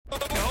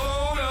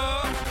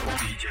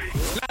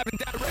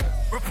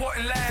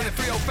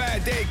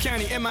Dade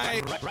County,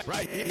 MIA.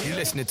 Right here. You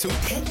listening to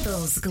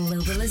Pitbull's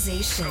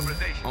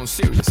Globalization on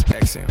Sirius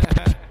XM.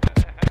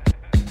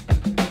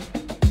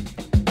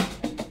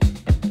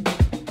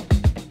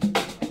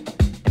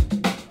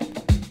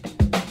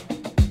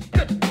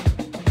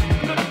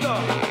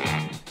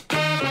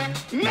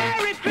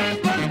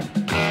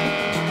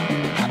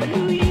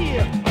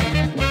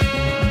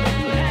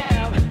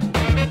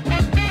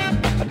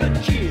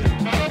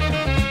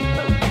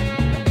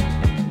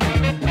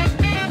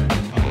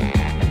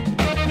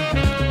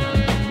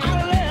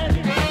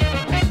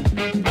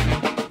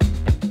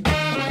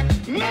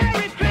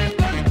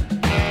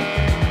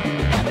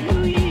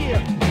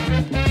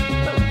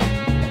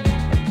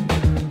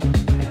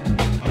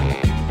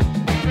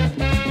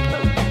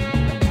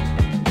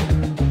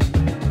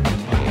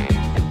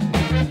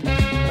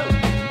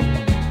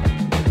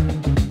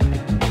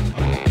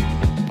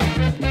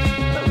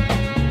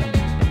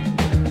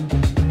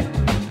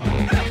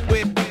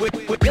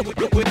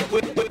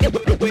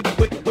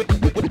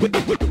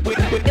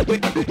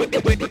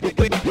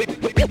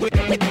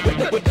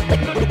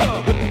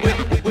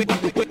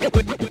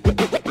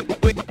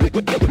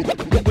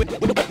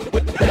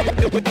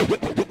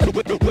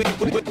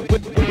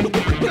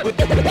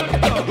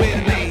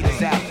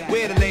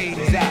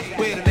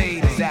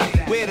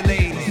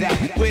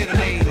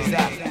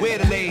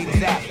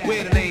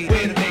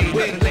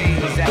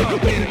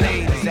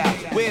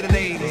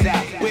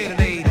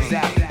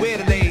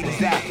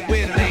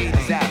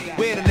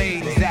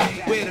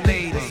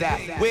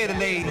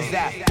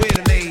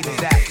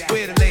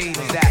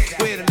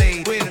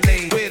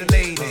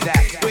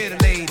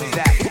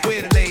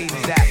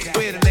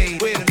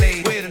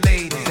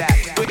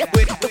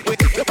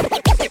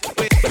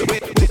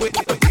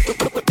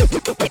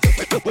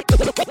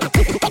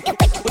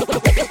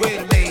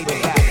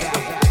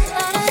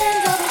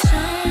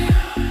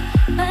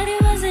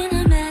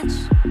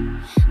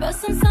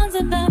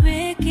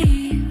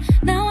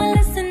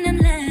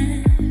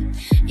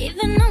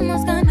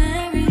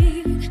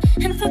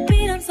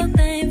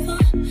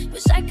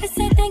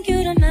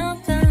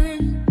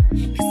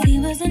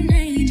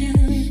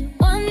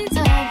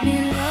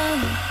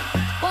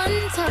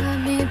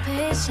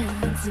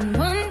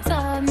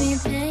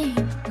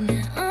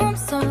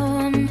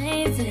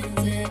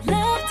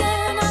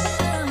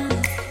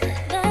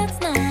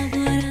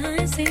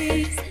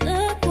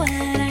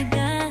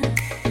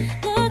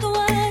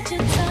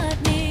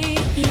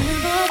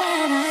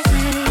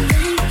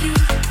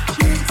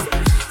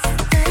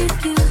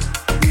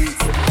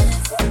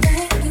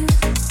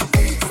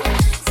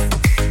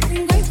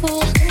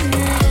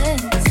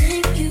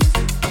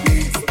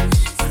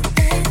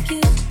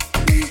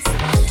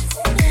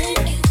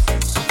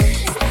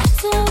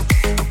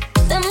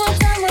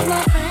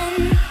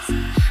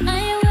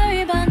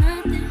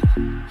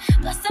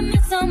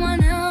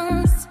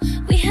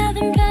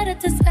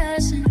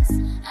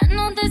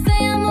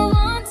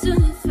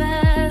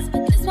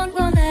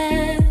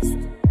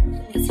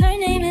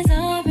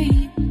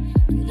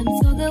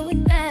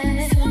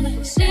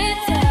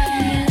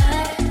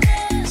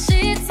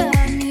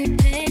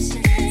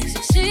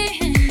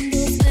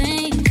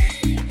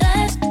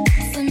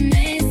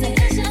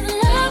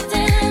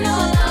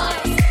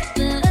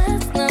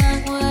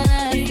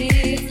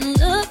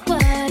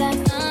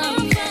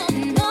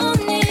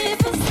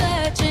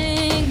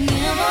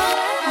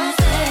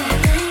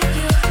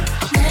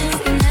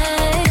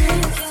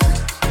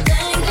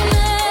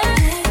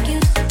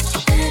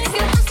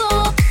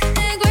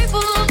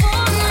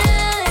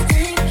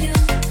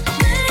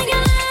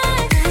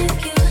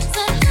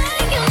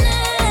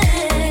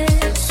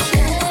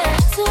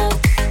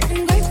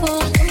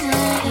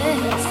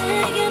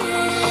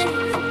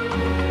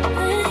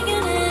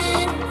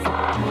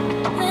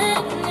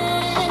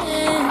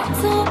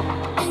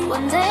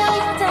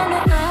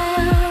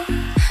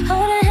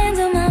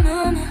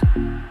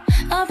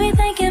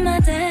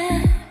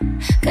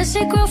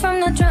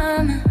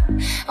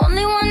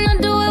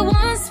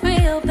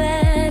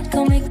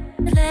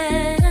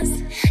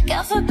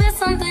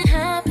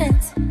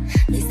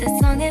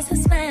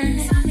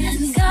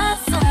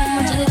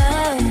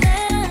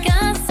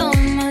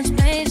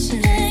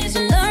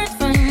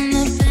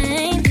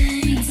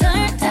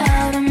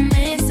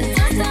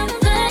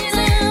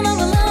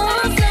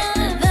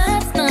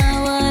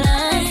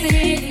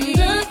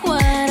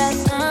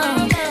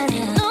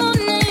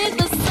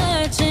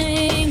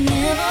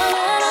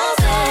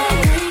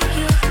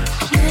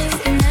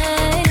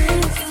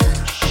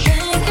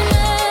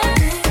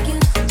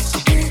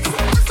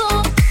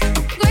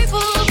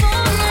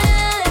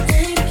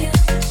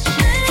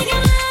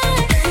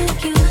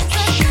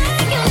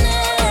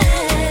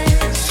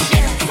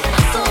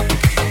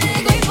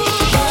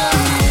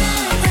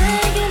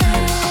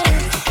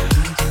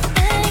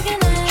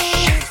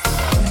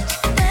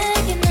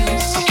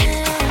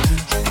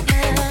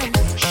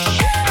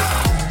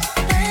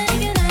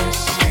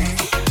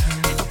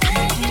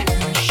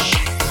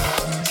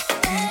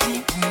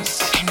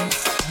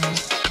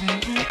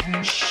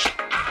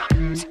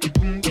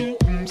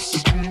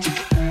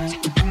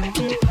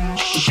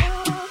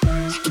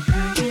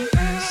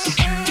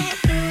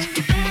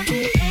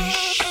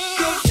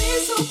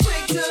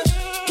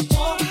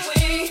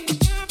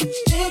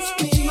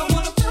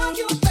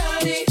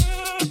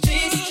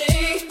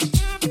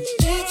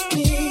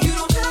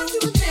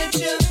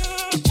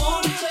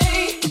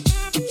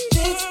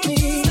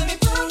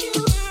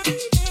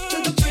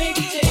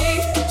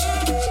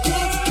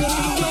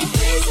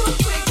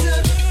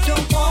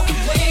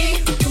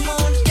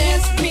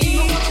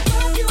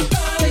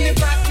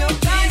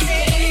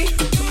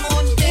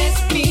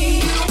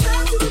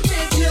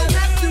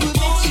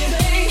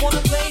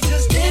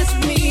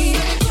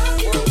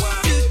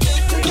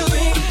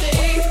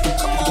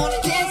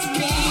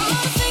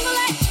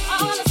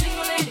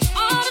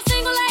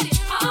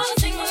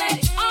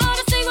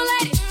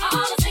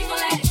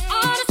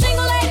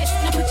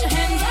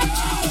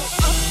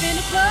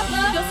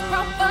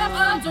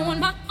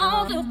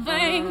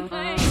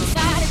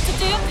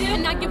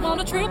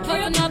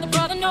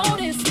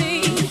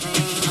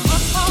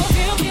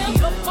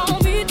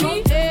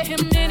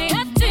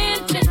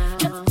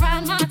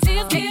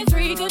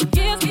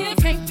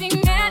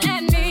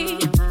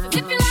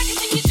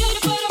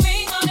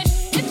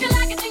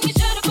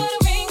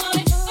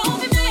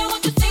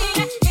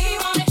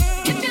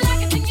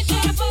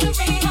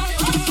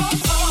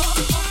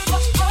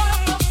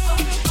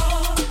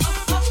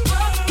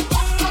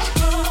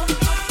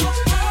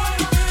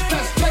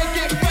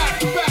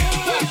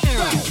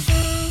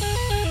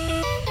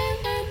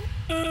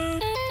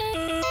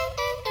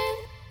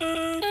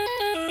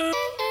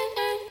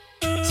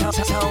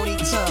 Tony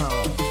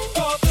Tone.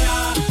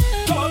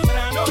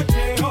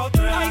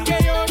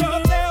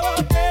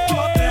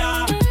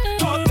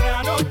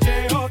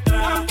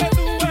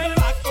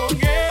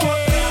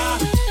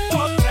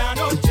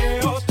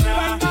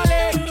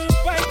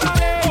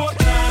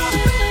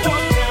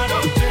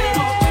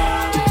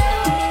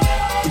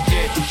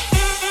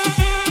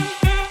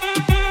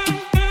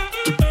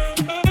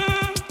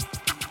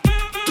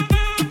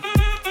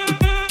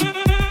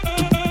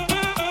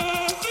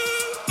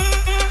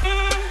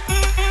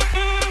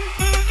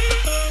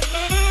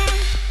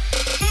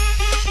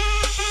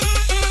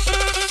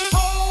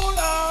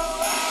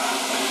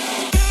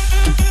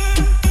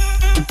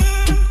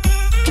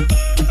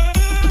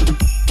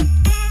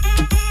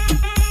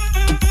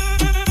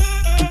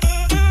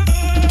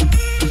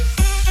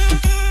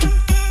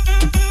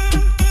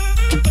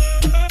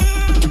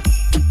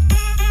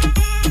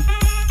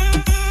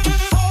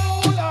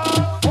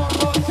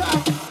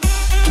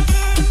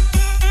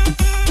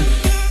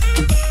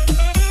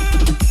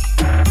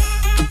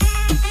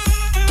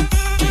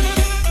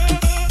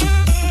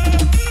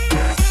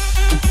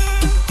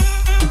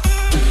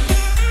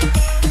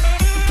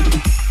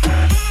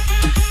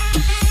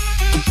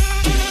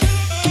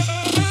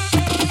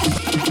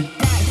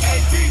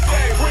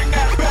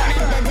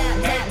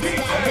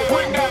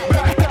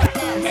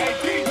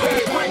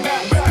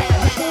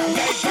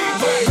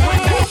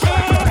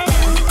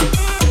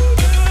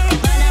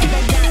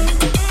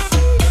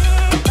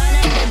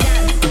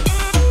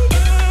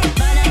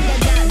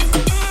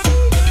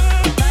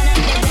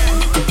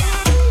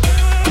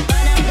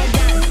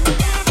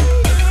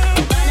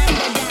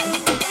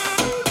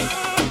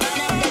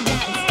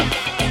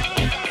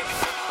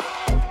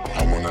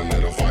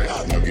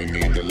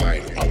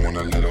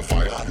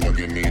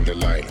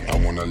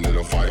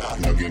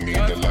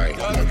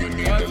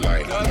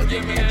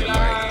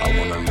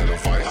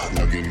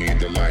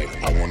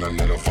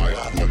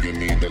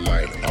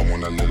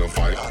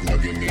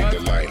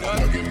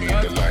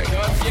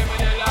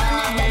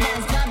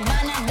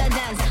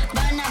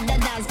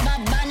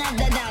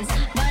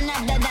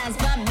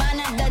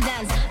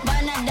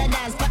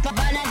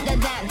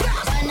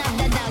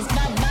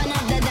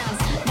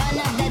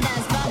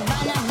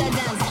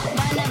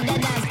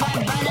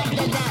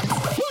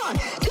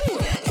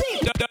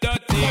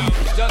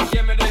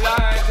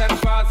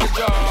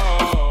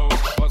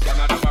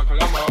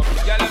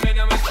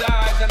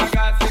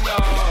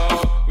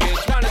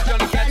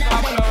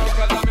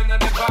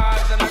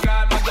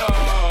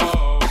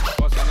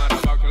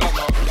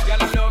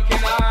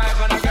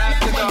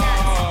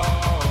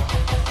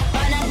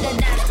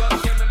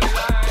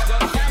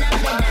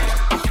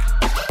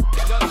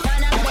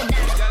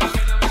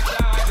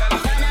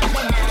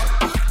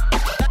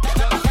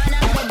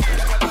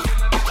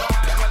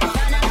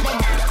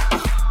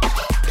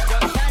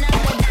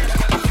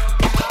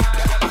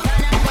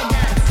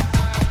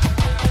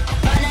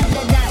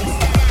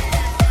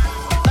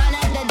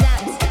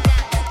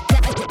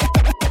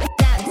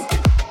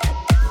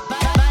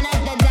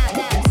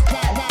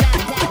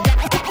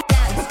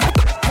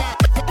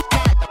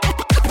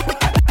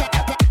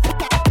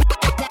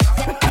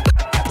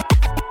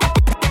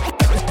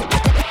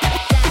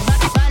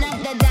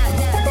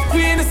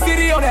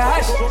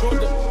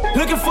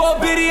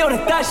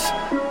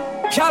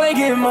 Y'all ain't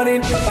getting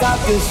money, stop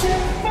this.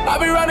 I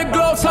be round the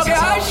globe talking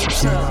high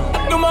shit.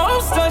 I do my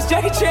own stunts,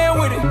 Jackie Chan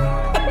with it.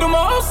 I do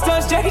my own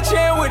stunts, Jackie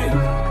Chan with it.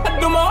 I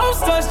do my own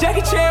stunts,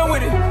 Jackie Chan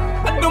with it.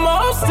 I do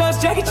my own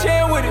stunts, Jackie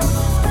Chan with it.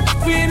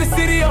 We in the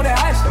city on that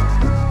high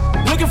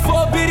shit. Looking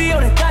for a biddy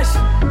on that thot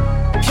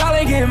shit. Y'all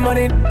ain't getting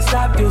money,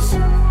 stop this.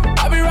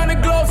 I be round the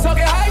globe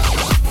talking high shit.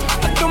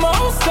 I do my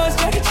own stunts,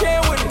 Jackie Chan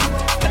with it.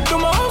 I do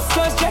my own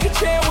stunts, Jackie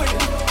Chan with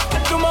it.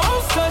 I do my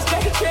own stunts,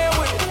 Jackie Chan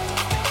with it.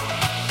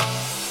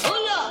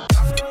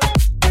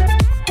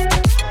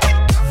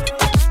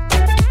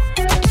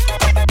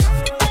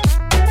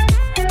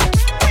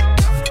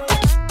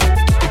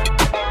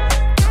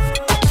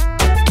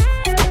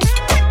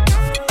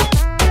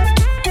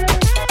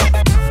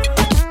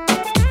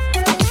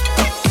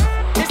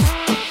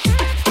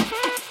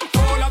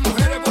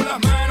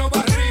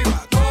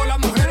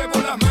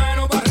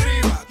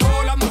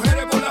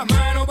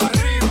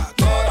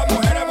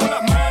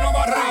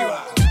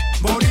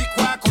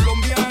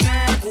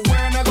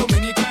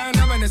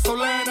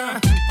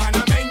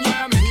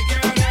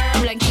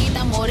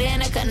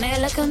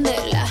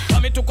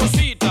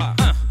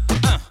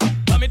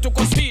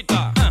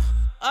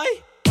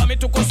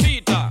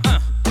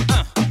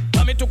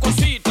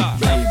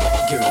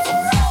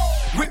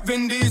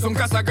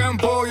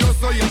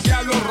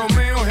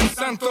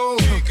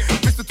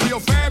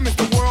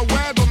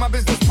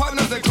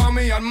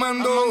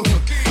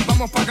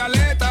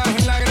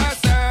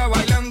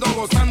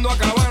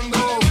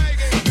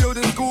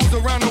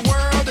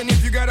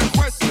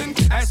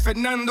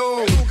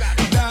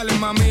 Dale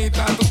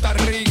mamita, tú estás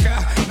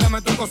rica,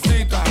 dame tu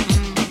cosita.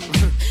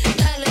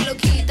 Dale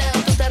loquita,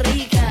 tú estás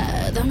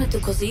rica, dame tu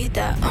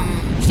cosita.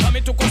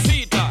 Dame tu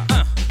cosita,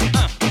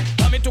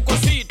 dame tu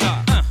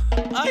cosita,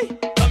 ay,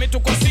 dame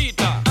tu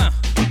cosita,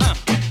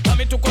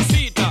 dame tu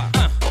cosita.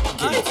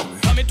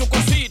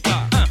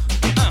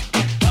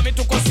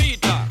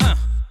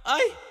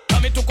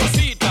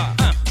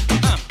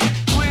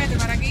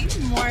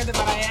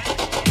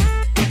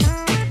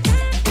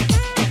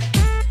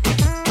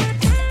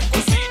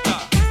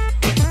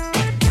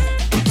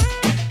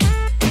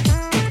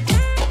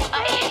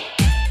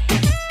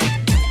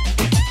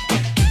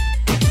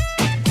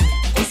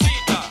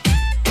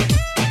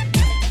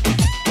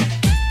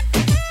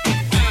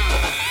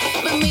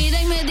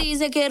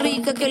 dice que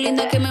rica, que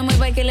linda, que me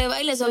mueva y que le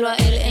baile solo a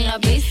él en la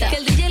pista. Que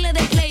el DJ le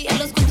dé play a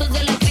los cultos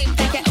de la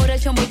cripta. Que ahora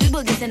el chombo y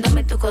people dicen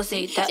dame tu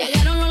cosita.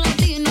 Llegaron los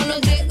latinos, los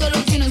griegos,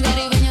 los chinos,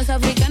 caribeños,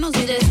 africanos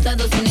y de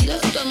Estados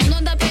Unidos. Todo el mundo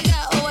anda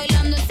pegado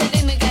bailando este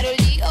ritmo y Karol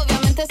G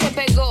obviamente se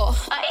pegó.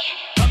 Ay.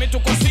 Dame tu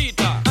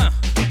cosita,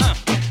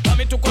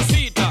 dame tu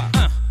cosita,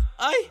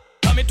 ay,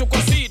 dame tu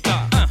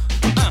cosita,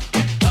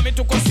 dame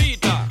tu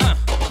cosita,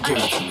 Ay.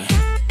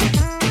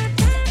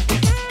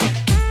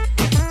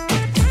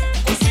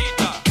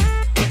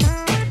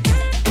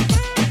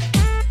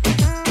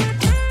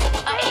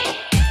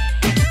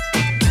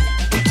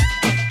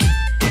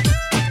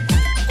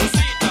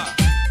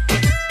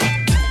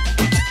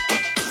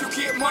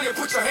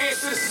 Put your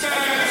hands to the sky.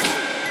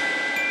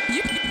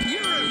 You're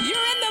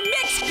in the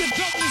mix with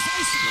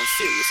Globalization. No,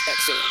 serious,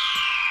 excellent.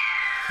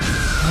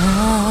 I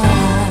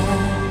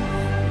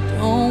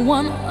don't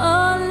want a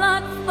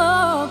lot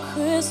for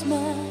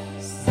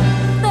Christmas.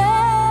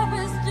 There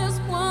is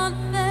just one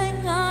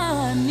thing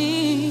I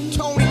need.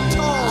 Tony.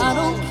 I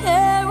don't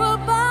care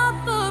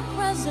about the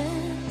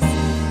presents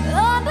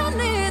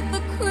underneath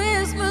the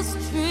Christmas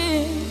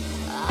tree.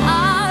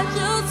 I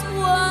just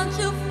want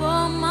you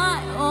for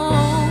my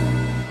own.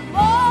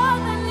 More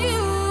than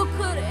you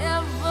could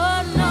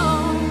ever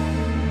know.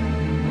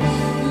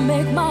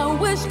 Make my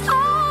wish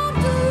come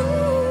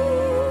true.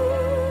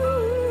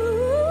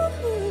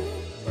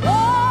 All I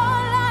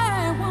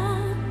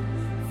want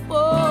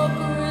for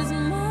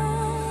Christmas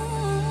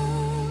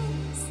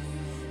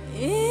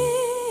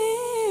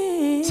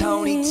is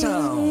Tony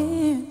Tone.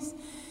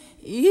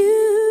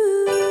 you.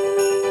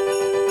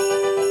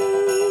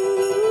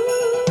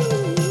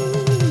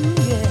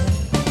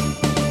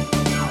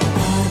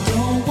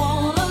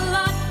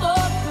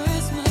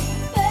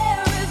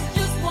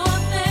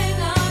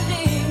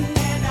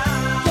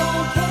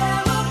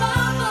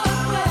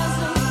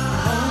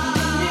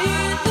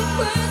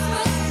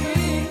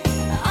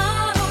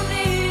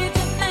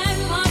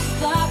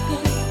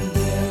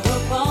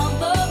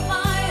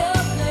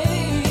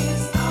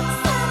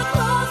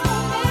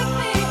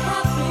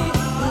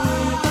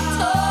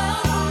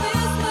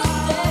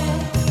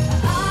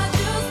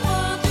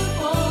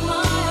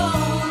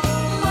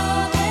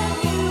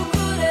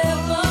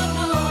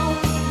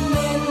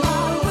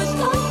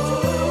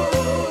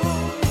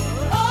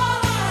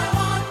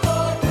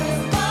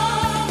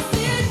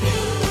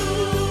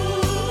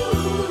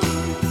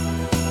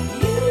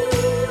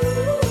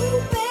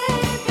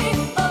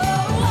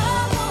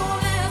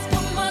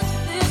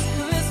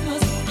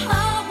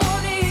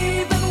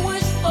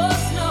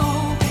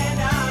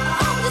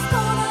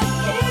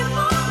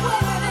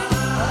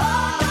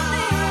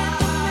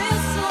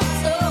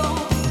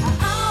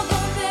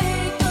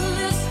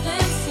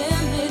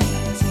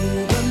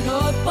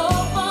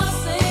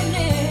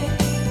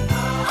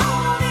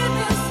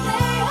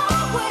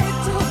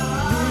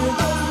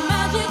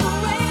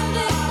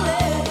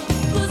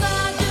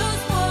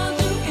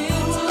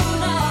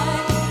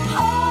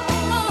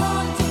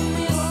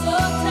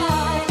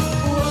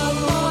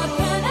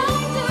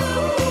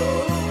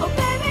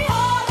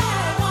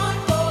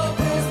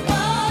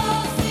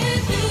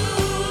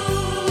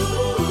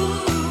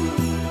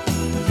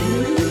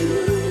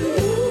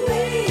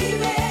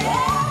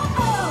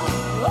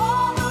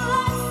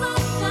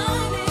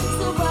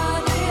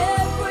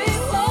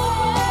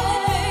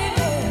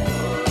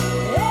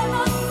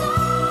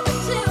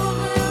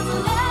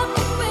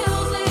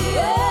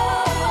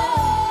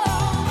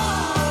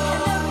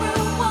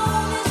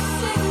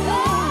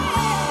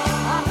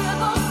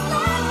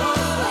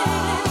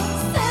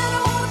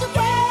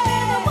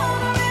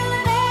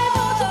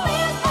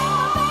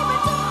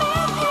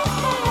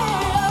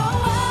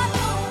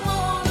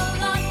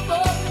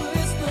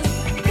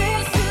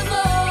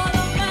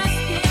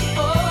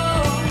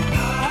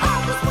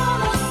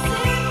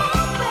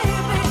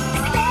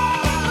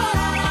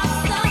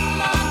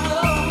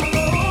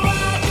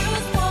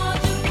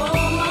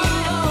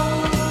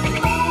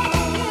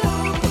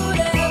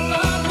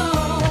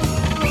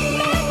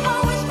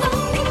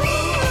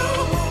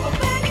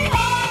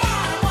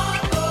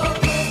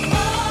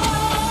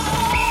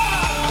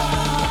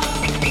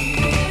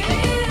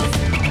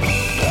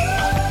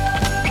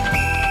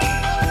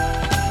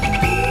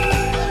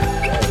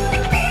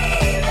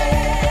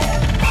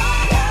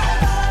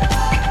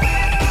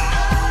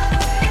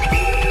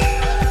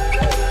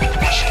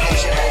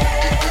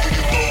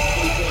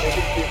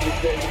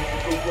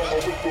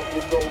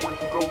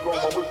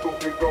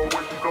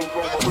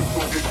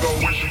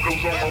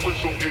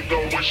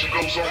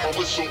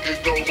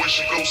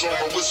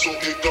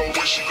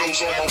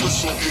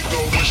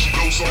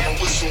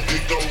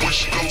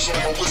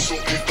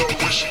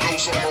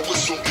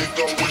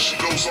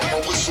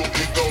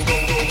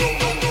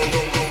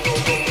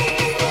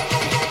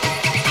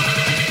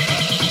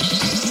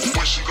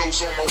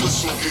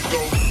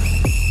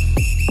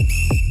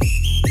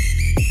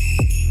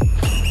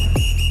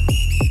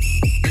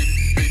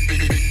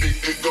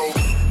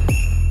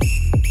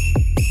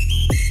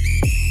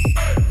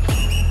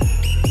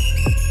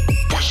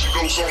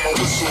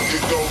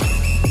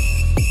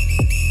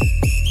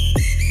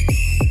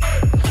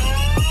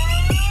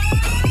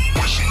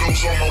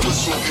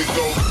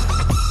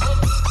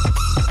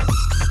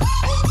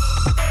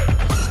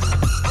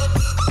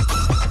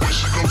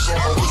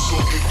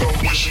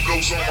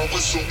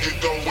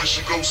 when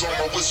she goes on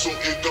my whistle,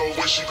 it go.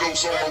 When she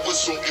goes on my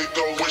whistle, it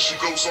go. When she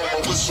goes on my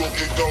whistle,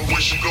 it go.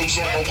 When she goes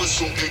on my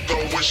whistle, it go.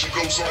 When she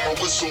goes on my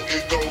whistle,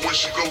 it go. When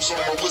she goes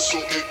on my whistle,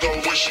 it go.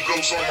 When she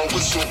goes on my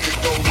whistle, it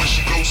go. When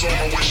she goes on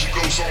my, when she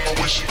goes on my,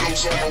 when she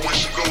goes on my, when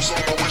she goes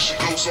on my, when she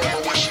goes on my,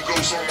 when she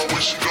goes on my,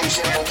 when she goes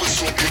on my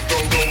whistle, it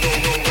go. Go go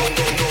go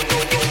go go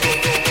go go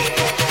go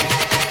go go.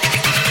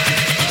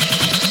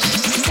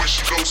 When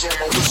she goes on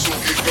my whistle,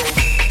 it go.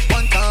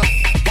 One time,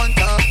 one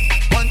time,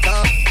 one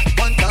time,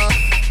 one time,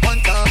 one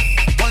time,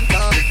 one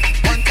time,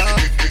 one time,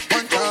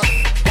 one time,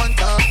 one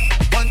time,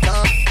 one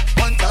time,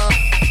 one time,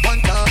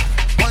 one time,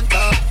 one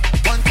time,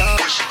 one time.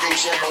 When she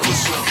goes on my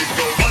whistle, it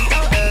go. One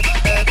time,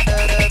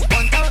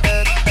 one time,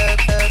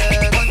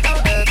 one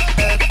time,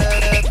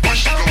 when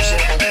she goes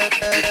on my,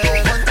 it go.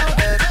 One time,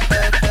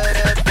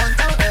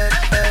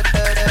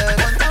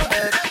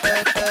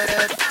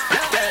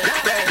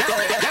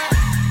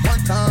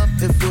 one time,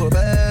 if you're a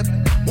bad,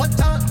 one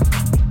time,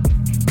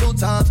 two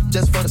times,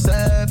 just for the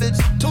savage.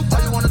 Two times,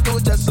 all you wanna do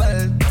is just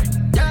slay.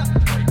 Yeah.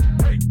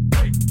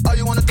 All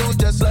you wanna do is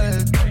just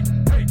slay.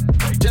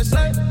 Just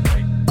slay.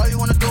 All you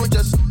wanna do is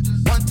just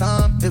one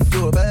time, if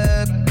you're a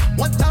bad.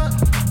 One time,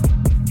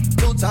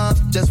 two times,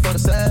 just for the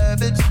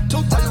savage.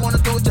 Two times, all you wanna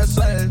do is just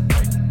slay.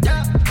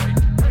 Yeah.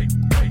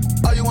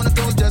 All you wanna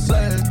do is just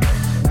slay.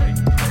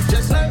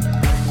 Just slay.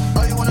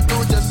 All you wanna do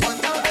is just one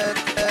time.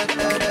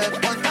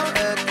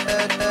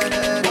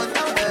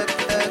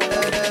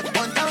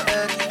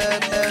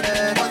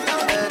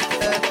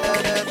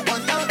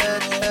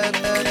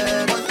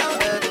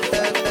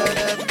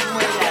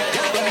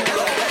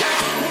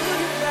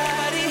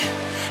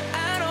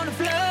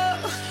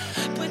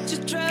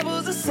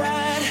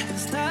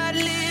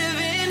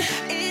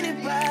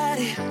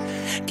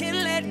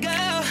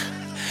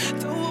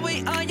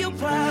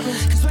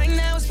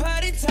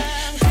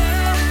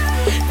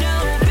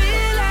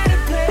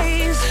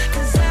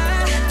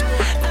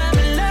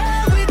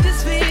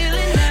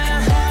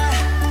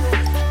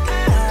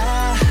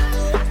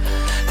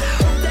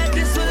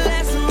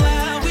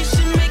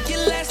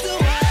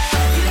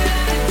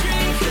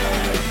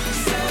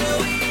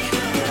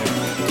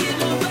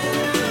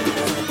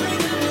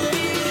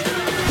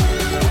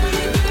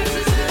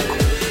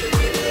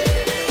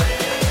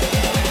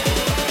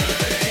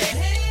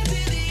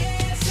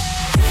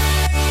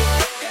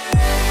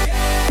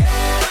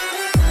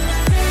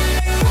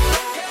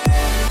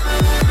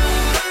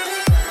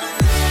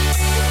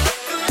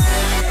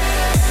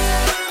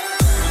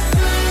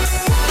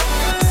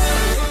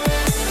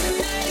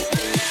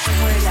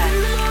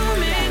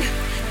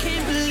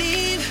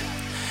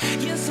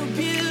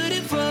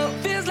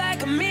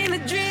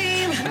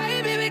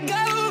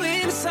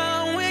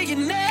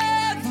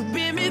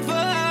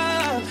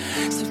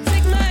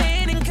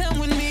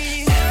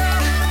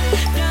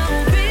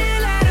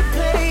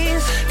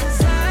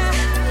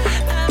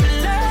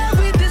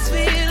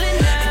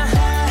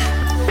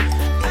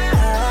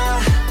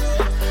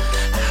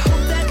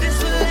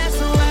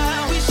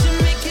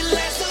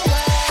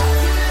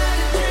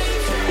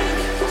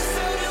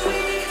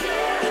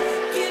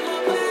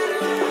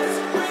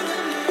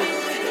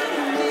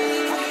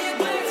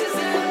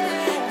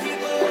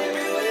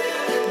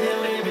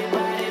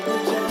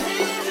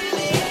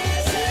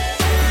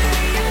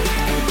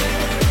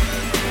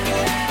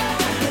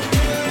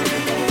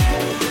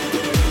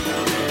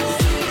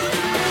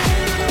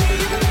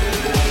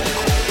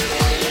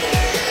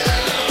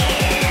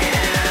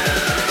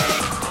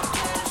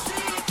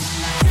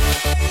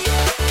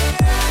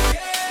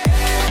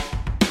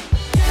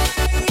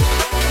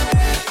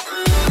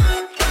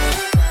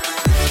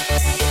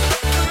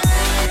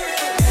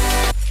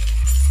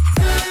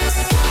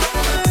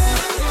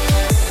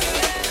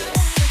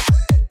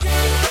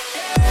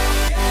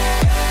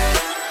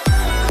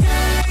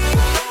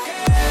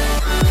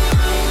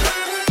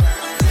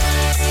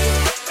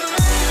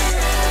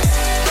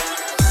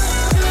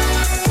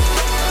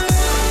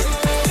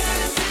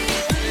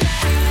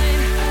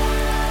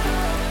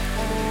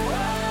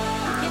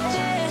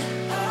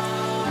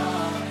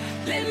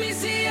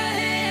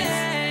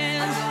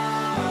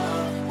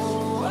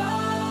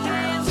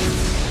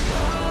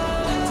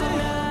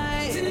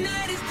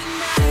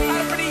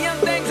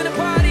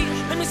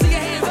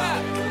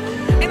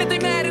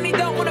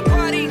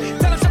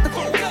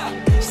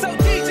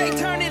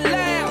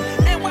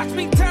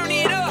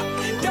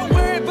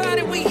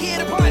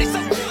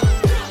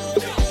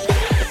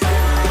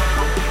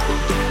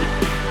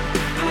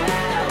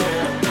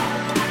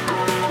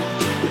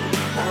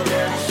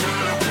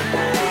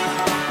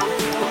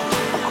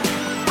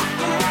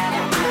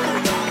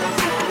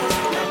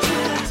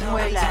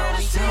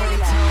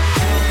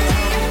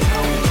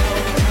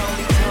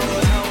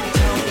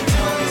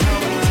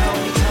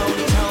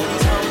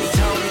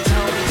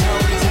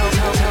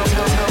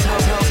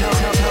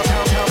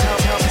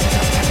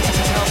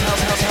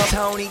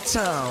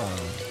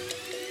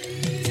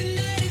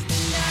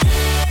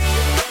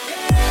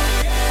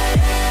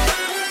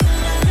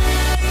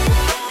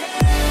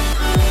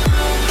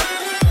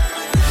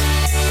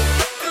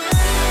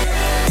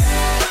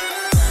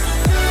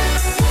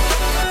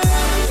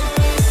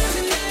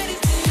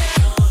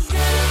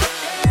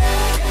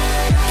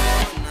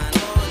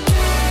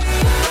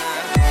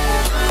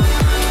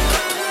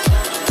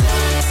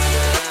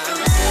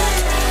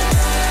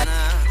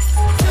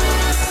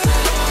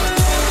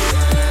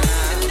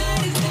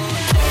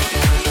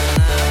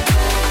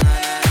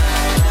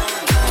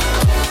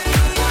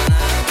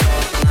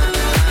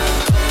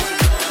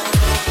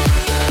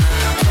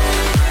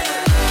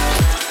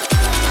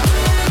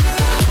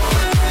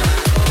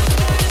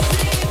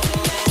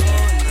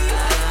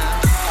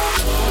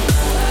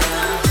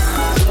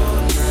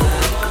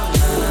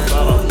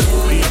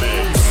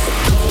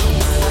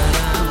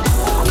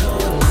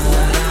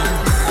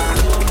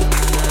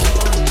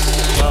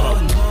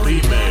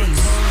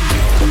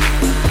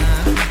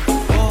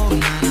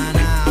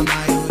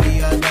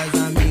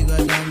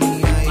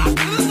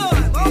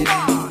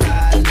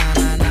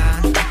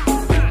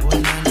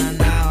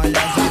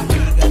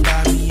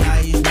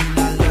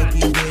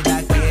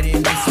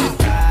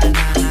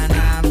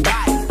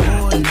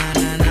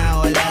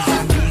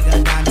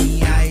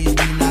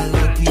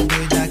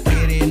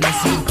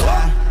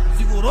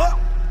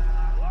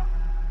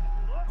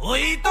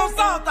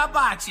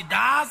 bate,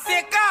 dá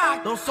seca.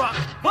 Então só,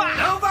 vai,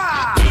 não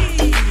vai.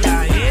 E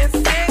aí,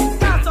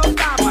 seca,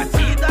 solta a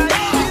batida aí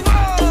de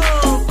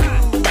novo.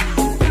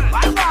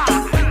 Vai,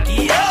 vai. Que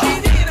eu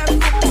menina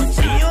com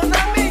pontinho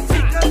na mente,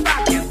 canta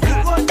que é do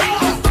gordinho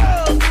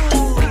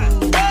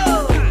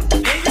gostoso.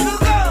 Beijo no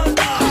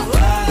gordo.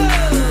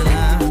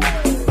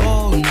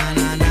 Oh,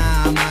 na,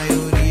 a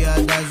maioria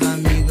das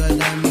amigas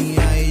da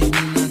minha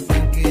ex-mina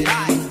tão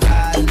querendo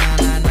dar,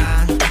 na.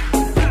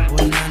 Oh,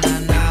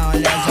 na,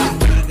 olha as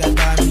amigas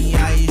da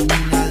minha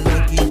ex-mina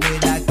louca e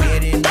doida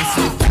querendo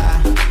soltar.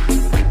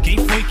 Quem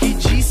foi que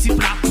disse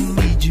pra tu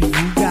me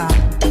divulgar?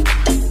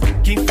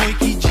 Quem foi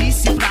que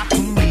disse pra tu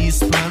me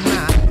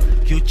explanar?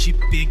 Que eu te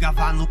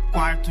pegava no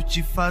quarto,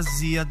 te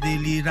fazia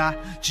delirar,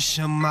 te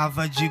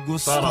chamava de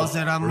gostosa,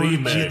 era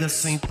mordida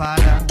sem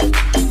parar.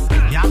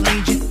 E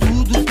além de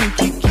tudo, tu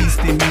que quis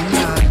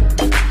terminar.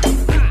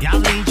 E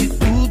além de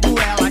tudo,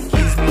 ela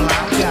quis me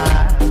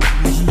largar.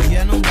 Hoje em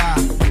dia não dá,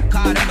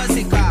 caramba,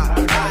 sem carro.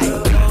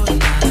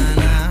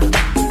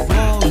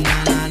 Oh,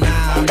 na,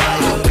 a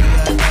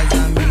maioria das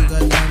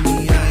amigas da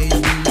minha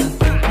ex-mina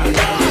tão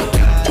querendo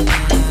dar,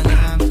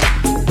 na.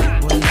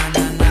 Oh,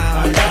 na,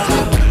 olha as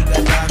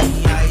amigas da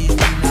minha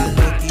ex-mina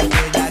louca e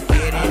doida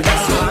querendo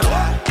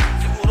soltar.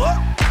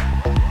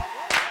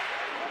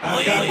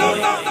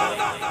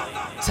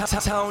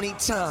 Tony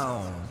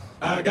Town.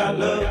 I got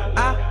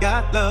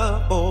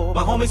love for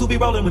my homies who be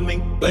rolling with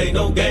me. Play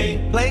no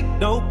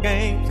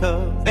game,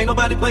 cause ain't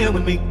nobody playing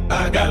with me.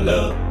 I got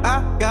love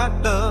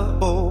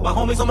for my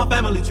homies on my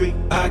family tree.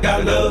 I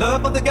got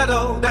love for the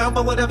ghetto, down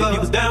for whatever. If you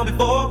was down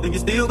before, then you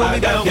still gon' be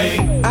down.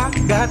 I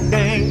got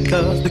game,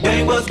 cause the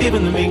game was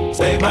given to me.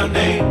 Say my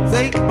name,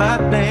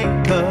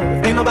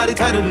 cause ain't nobody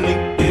tighter than me.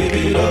 Give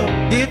it up,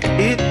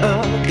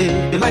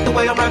 if you like the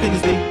way I'm rocking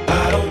this beat.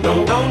 I don't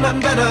know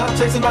nothing better,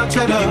 chasing my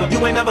cheddar.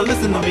 You ain't never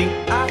listen to me.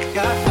 I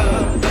got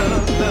love.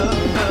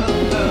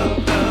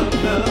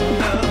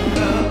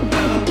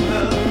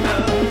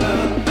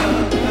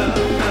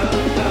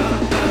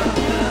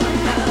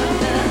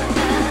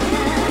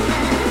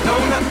 Know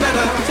nothing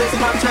better, chasing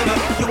my cheddar.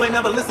 You ain't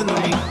never listen to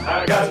me.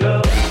 I got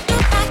love.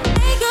 I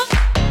got love.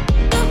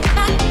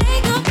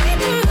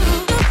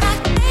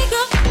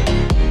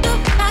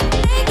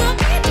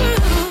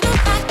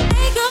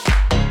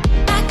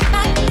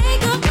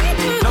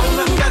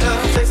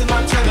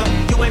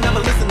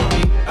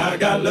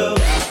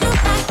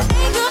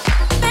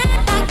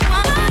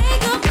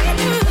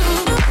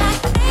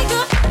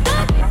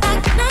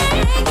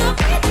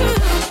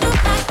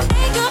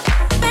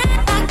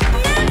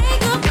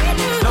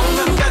 Don't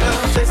nothing better,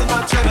 chasing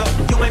my cheddar.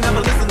 You ain't never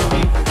listen to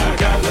me.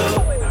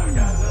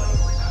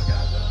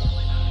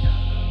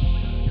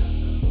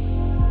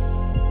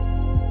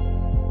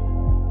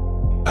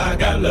 I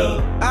got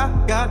love. I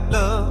got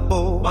love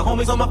for my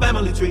homies on my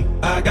family tree.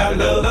 I got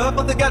love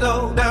for the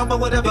ghetto, down for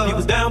whatever. If you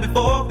was down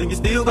before, then you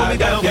still gon' be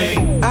down.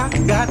 I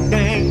got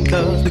game,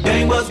 cause the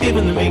game was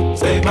given to me.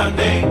 Say my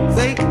name,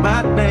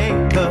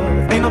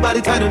 cause ain't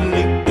nobody tighter than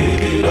me.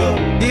 Give it up,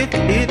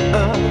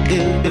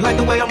 if you like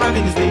the way I'm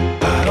rocking this beat.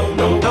 I don't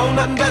know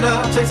nothing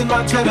better, chasing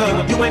my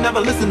cheddar. You ain't never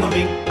listen to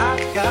me. I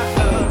got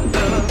love.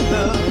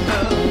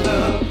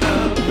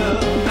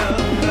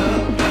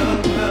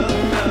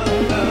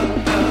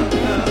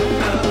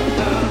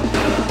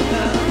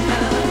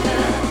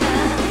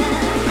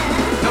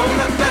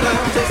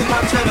 Chasing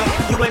my cheddar,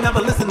 you ain't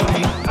never listen to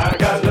me. I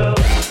got love.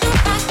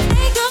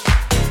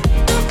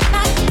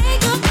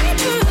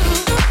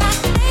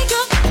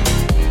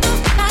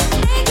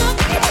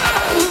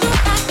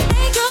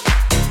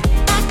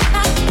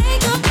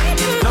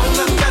 No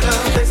nothing better,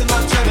 chasing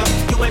my cheddar,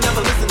 you ain't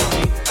never listen to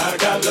me. I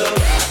got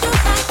love.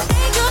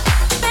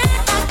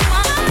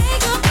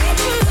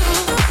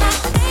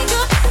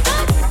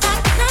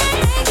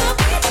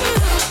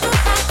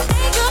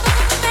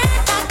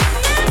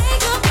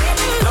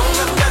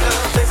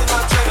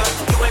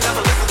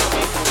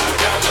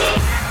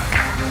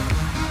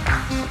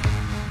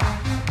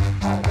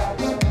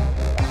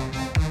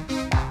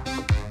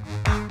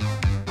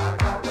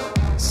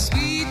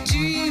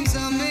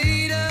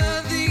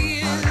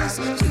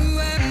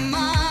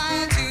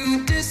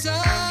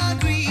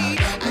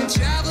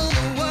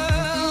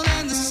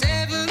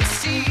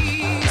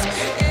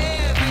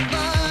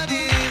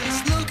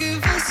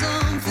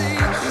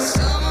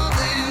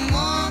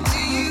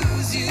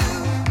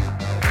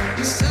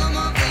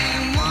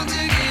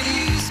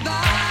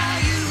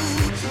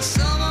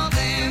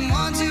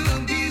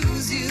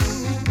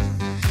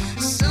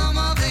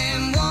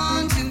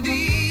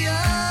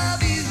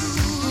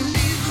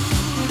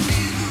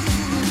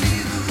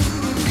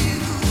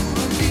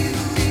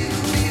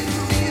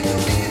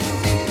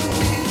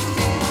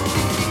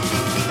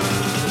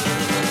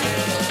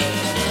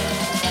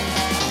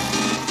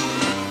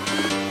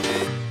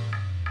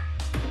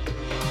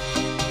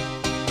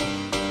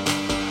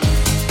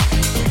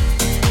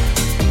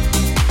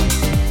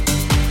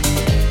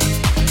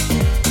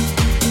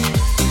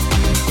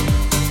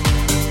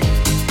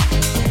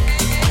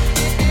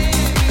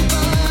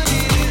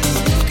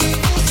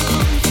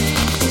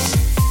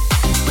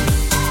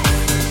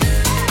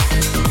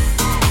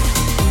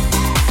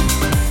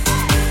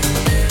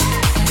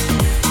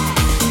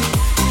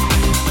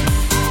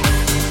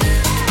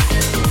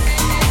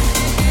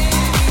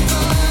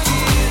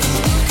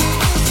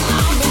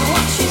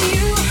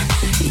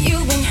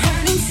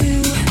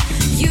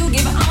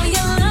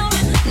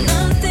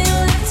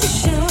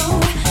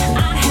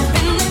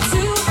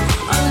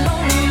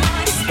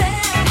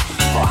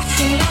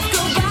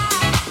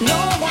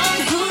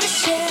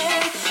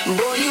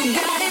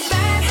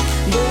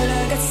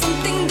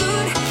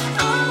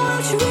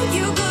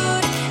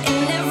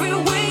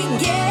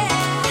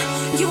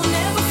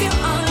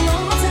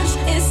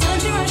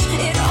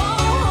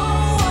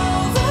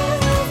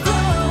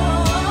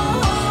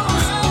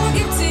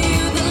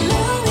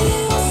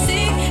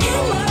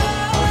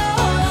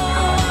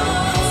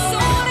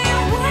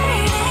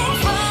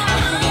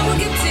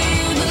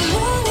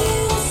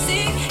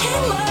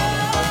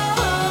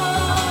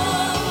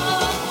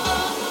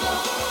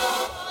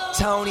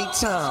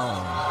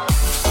 Motown.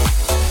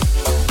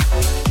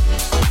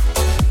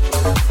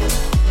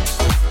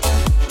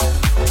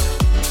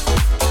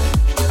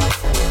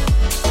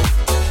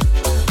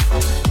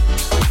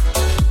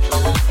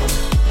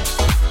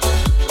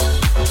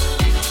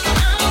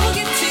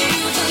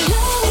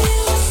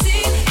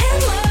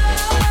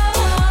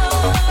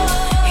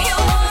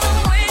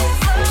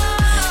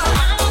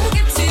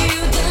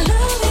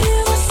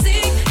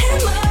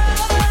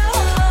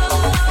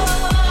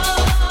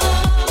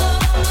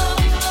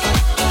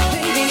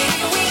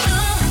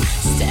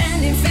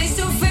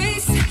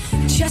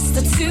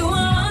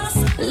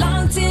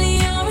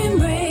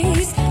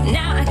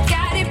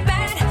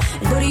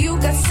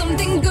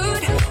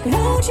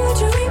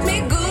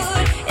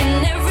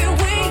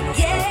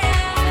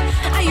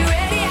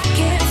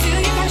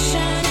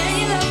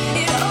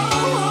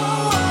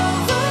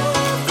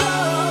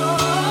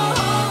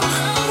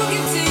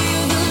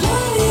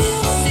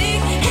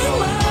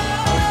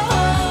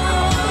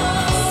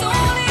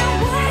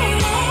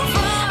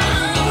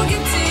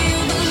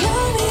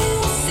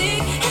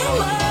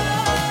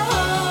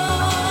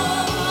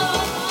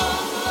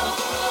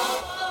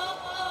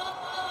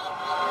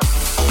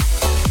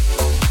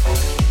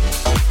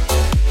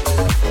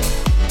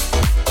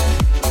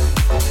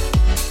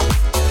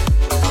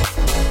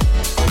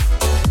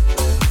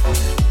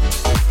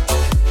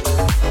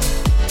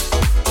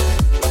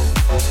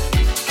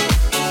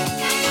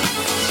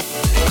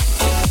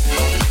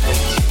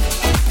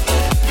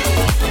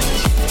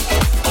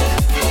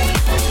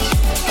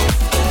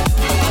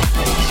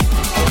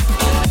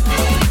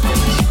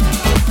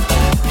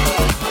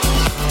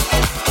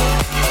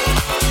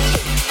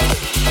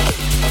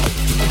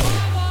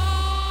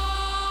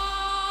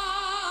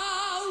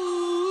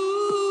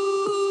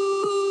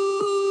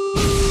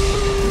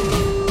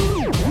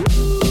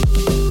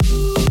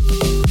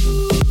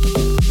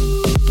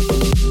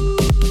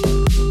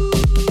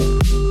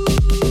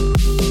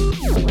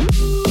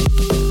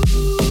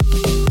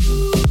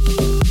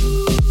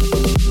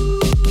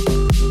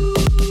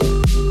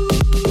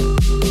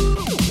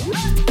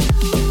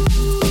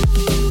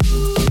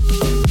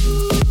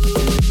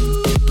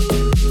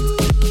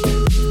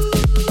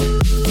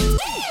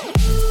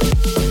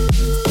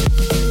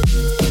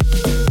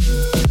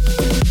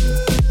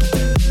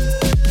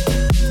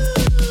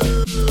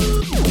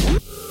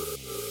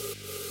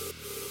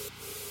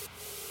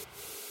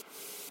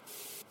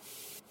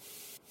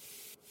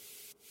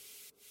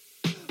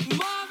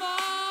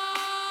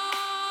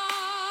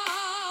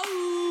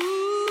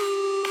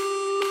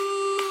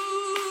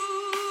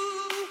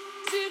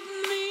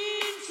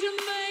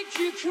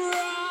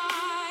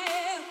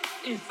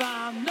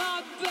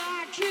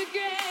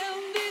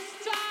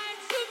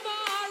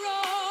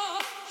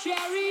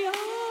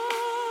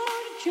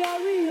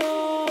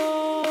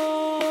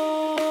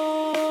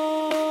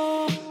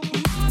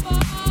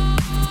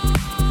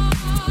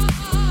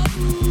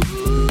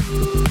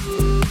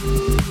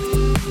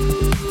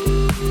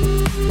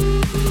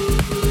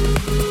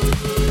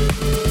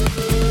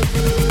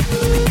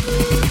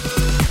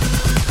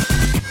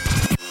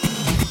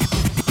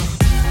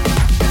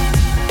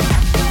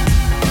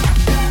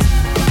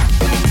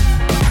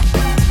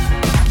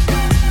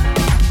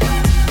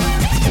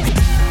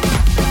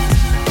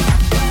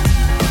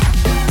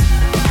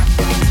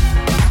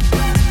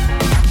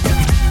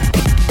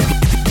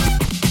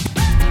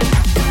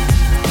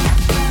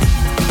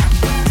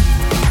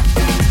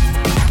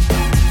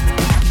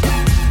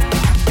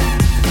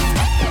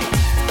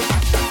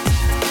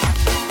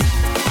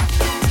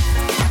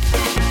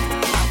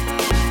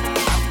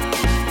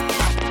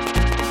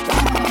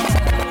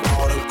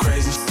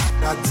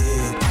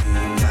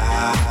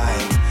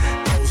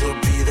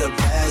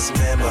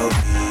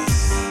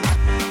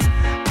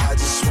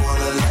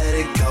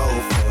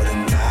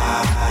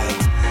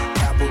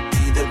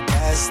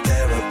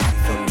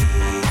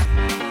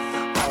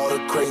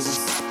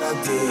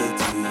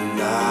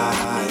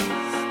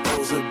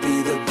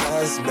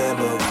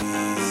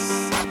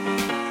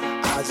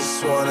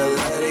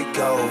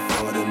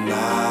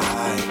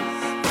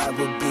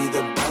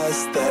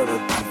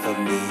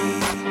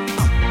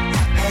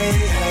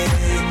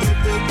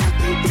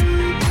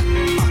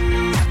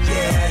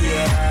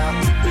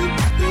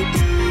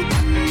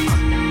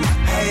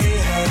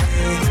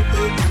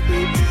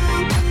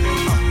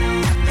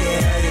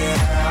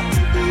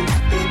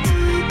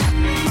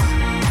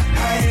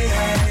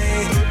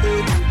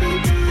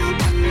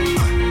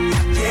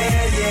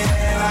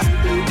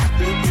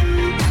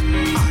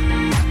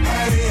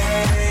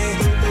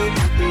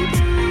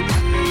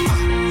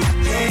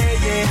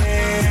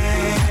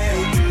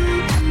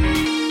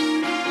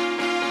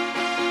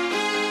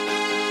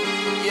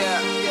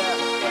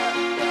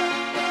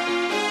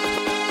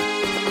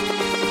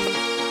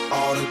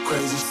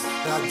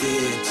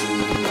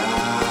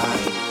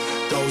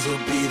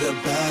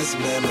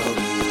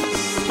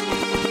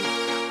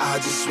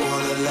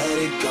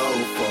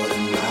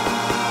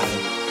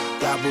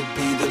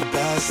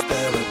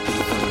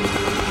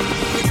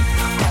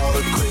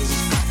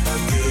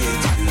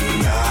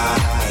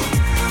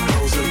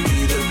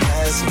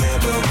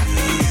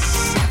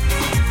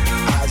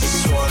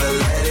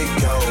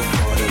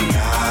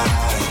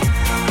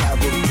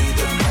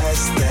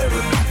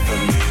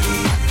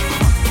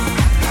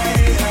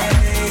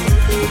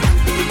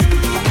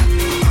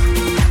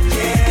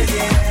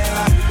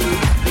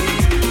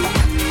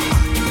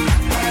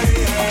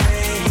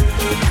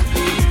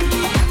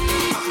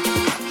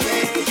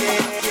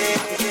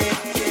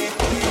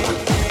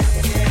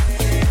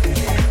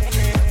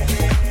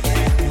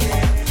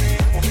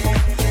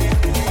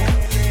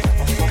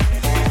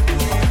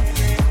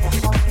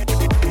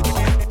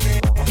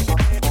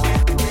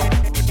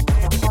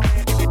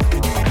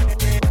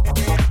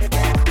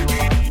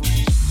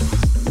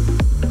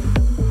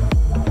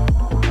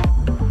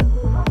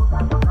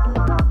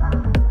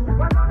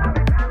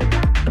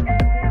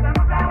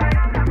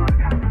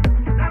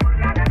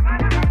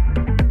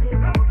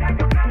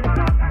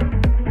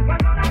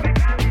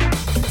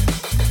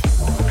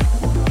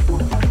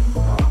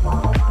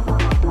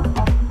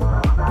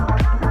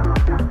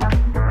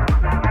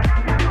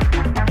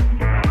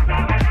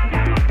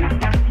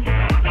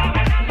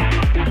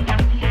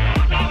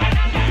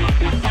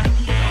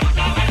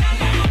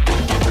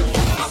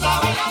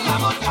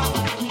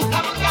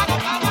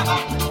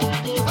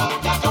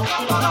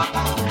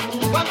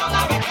 Cuando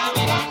la ves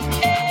caminar,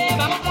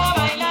 vamos a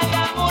bailar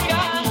la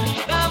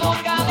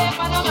murga de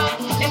Panamá.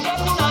 Eso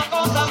es una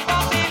cosa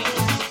fácil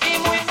y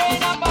muy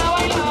buena para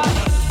bailar.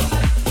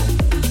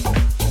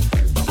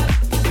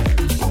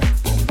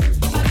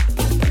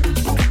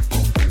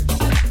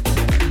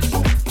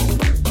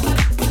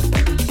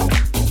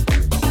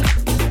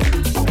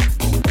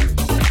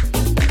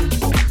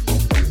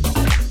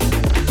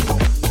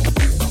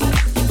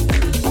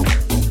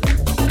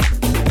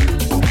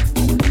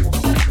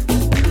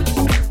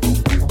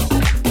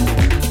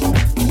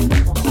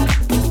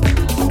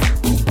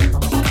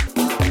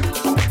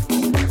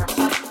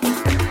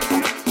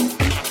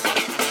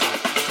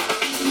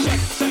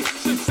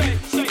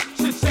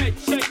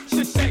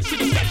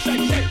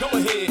 Go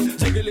ahead,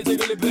 jiggly,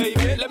 jiggly,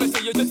 baby. Let me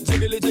see you just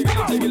jiggly, jiggly,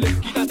 jiggly.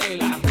 Quítate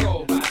la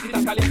ropa, si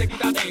estás caliente,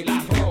 quítate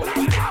la ropa.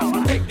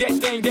 Take that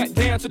thing, that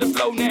down to the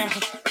flow now.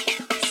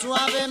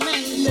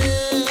 Suavemente,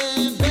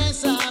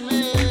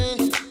 bésame,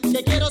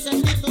 que quiero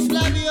sentir tus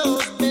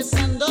labios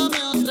besándome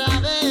otra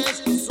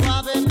vez.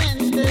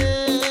 Suavemente,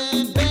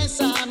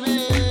 bésame,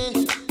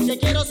 que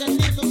quiero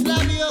sentir tus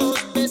labios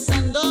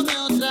besándome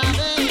otra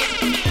vez.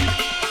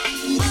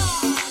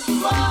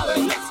 Suave,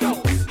 let's go.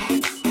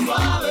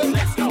 Suave,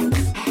 let's go.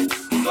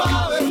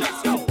 Suave,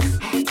 let's go.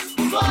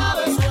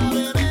 Suave,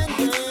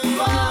 suavemente.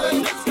 Suave,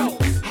 let's go.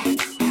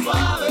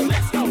 Suave,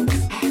 let's go.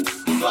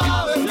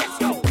 Suave, let's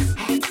go.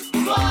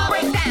 Suave.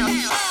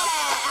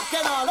 I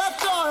can all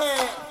coge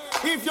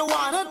if you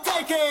wanna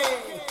take it.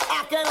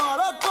 I can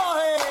all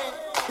coge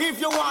if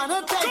you wanna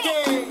take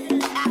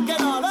it. I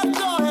can all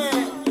coge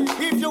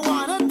if you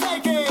wanna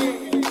take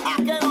it. I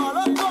can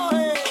all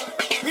coge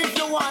if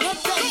you wanna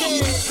take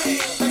it.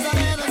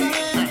 Bésame,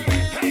 bésame.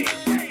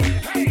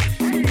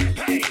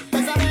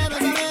 Bésame,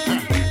 bésame.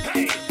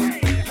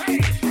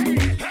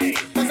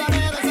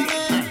 Bésame,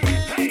 bésame.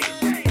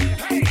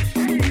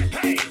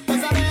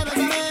 Bésame,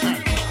 bésame.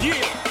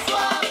 Yeah.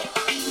 Suave,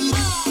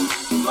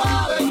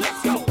 suave,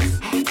 let's go.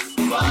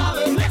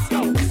 Suave, let's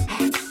go.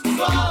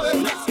 Suave,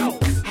 let's go.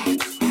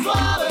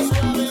 Suave,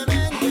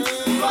 suavemente.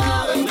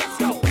 Suave, let's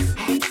go.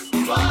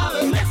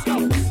 Suave, let's go.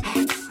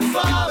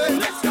 Suave,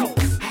 let's go.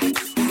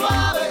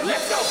 Suave,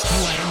 let's go.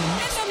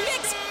 It's a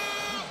mix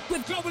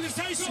with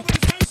globalization.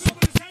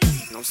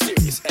 No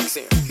serious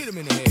XM. Hit him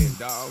in the head,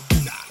 dog.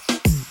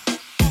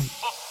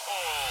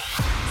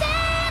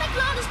 Santa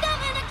Claus is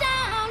coming to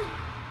town.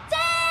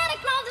 Santa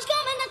Claus is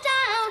coming to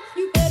town.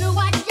 You better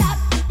watch out.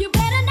 You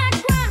better not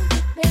cry.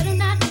 Better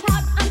not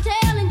pop. I'm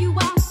telling you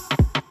why.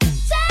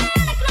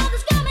 Santa Claus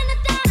is coming to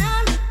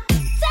town.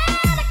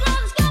 Santa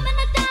Claus is coming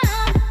to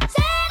town.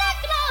 Santa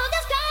Claus is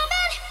coming to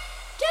town.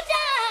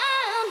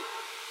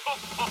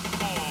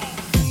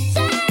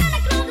 Santa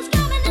Claus is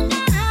coming to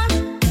town.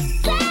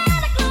 Santa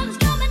Claus is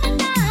coming to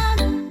town.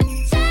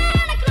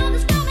 Santa Claus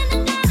is coming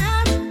to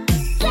town.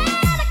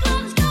 Santa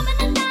Claus is coming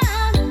to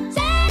town.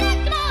 Santa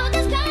Claus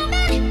is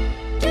coming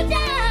to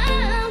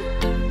town.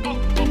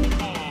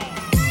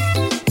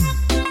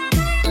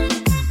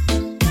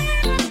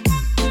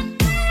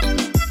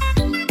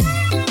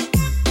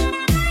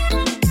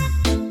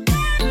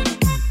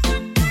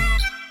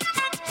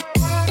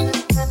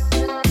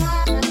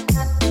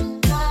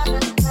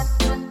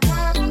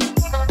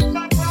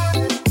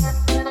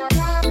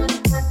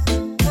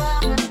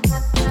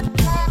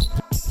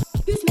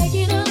 Who's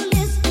making a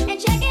list and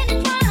checking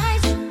it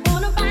twice?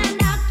 Wanna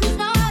find out who's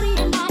naughty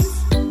and nice?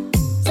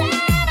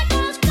 Santa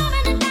Claus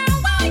coming to town,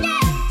 oh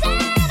yeah!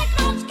 Santa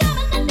Claus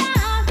coming to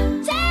town.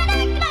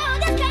 Santa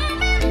Claus is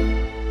coming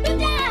to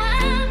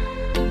town.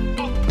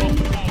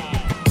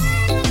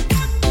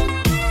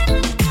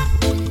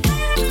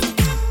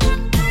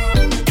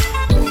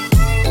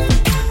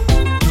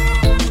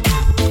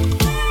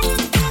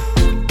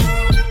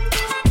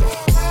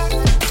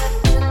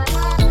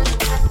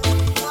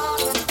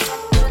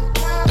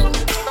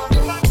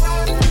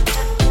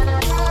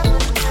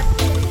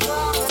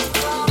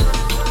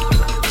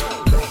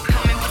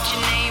 Come and put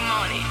your name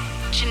on it.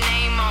 Put your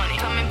name on it.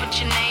 Come and put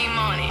your name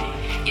on it.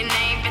 Your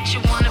name, but you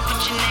wanna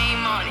put your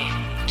name on it.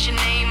 Put your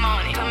name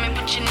on it. Come and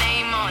put your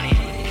name on it.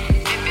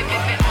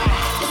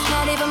 It's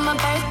not even my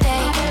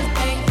birthday,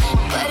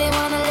 but they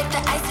wanna lick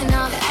the icing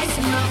off. I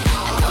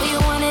know you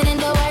want it in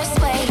the worst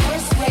way.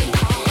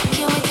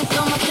 Can't wait to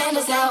throw my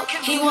candles out.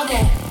 He want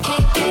that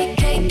cake, cake,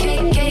 cake,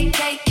 cake, cake,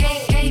 cake,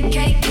 cake, cake,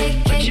 cake, cake,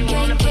 but you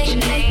wanna put your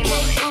name on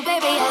it. Oh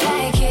baby, I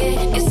like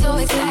it. You're so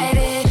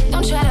excited.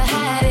 Don't try to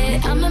hide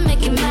it. I'ma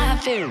make it my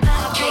favorite.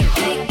 Cake,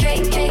 cake,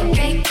 cake, cake,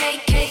 cake,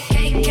 cake,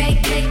 cake,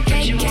 cake, cake,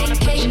 cake, cake,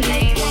 cake,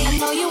 cake. I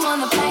know you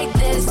wanna bite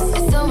this.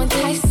 It's so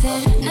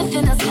enticing.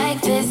 Nothing else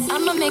like this.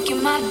 I'ma make you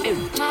my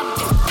favorite.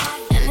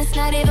 And it's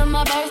not even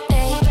my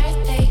birthday,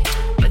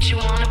 but you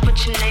wanna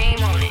put your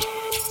name on it.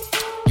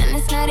 And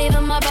it's not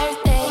even my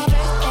birthday,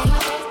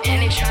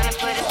 and he tryna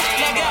put his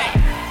name on it.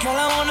 Girl,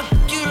 I wanna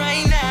fuck you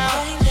right now.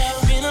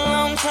 Been a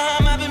long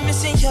time, I've been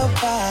missing your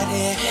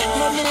body.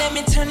 Let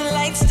me turn the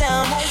lights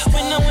down.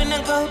 When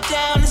I go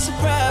down, it's a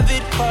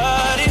private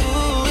party.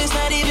 Ooh, it's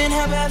not even even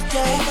her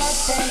birthday.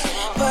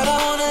 But I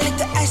wanna lick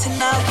the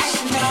icing out.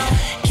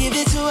 Give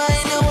it to her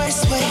in the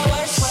worst way.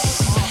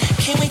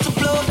 Can't wait to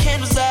blow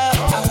candles out.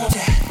 I want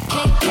that.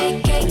 Cake,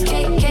 cake, cake,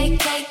 cake, cake,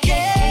 cake,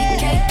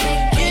 cake,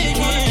 cake, cake,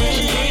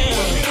 cake.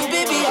 Oh,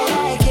 baby, I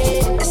like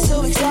it. It's so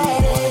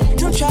exciting.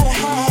 Don't try to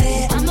hide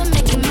it. I'ma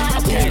make it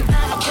mine. Cake,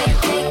 cake,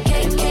 cake,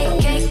 cake, cake,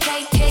 cake,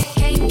 cake,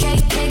 cake,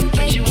 cake, cake,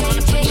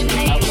 cake,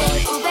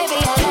 cake. Oh, baby,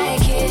 I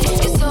like it.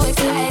 It's so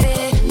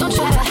exciting. Don't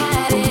try to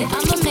hide it.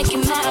 I'ma make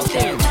it mine.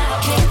 Cake,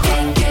 cake,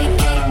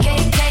 cake, cake, cake, cake,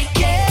 cake,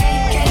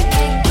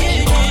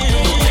 cake, cake, cake.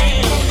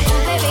 Oh,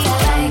 baby, I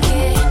like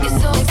it. It's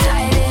so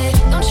exciting.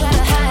 Don't try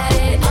to hide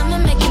it. I'ma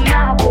make it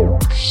mine.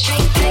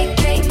 Cake, cake,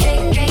 cake,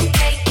 cake, cake,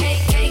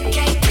 cake, cake,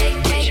 cake, cake,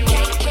 cake,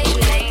 cake, cake,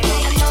 cake.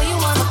 I know you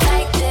wanna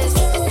like this.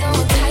 It's so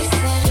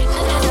enticing.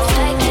 I know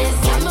like this.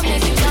 I'ma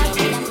make it mine.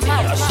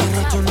 Hace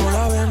rato no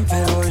la ven,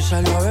 pero hoy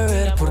salió a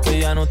beber porque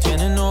ya no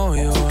tiene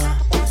novio.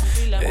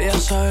 Ella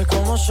sabe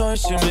cómo soy,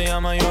 si me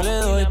llama yo le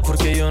doy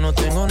porque yo no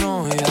tengo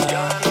novia.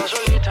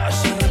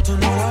 Hace rato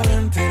no la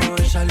ven, pero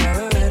hoy salió a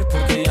beber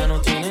porque ya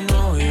no tiene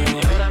novio.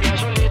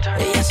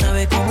 Ella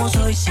sabe cómo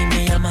soy, si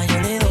me llama yo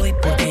le doy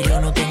porque yo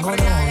no tengo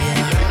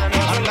novia.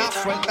 Anda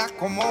suelta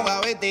como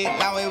gavete,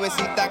 la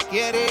bebecita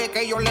quiere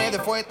que yo le dé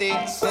fuete.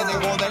 Se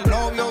dejó del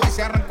novio y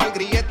se arrancó el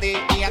grillete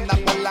y anda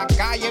por la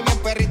calle bien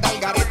perrita al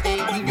garete.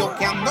 Y yo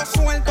que ando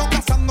suelto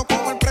cazando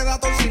como el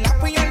predator, si la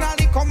pillo en la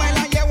disco me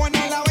la llevo en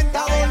el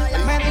aventador.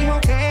 Él me dijo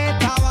que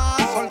estaba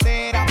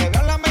soltera, bebé,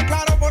 háblame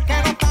claro porque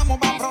no estamos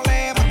pa'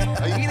 problemas.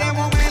 Y de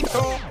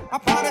momento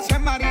aparece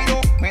el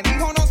marido, me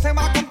dijo no se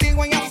va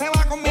contigo, ella se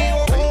va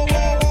conmigo.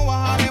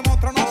 Bájale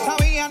monstruo, no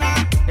sabía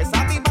nada,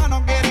 esa tipa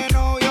no quiere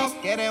novio,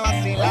 quiere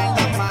vacilar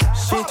nada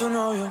más. Si tu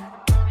novio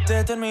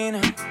te termina,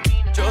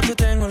 yo te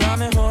tengo la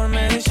mejor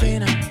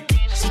medicina.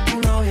 Si tu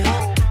novio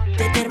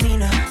te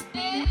termina,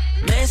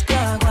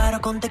 mezcla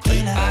guaro con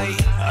tequila. Ay,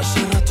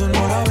 hace rato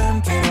no la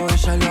ven, pero hoy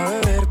salió a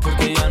beber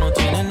porque ya no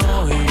tiene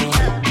novio.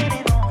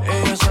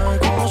 Ella sabe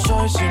cómo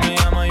soy, si me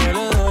llama yo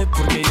le doy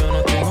porque yo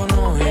no tengo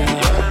novia.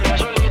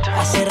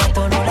 Hace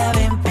rato no la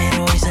ven,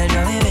 pero hoy salió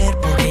a beber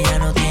porque ya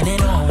no tiene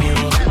novio.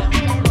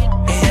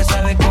 Ella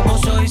sabe cómo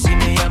soy, si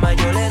me llama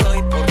yo le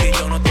doy porque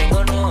yo no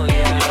tengo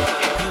novia.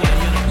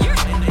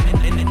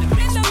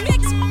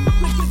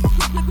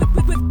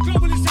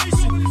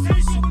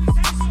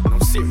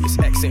 I'm serious,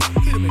 accent.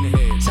 Hit him in the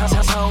head.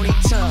 Tony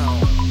Town.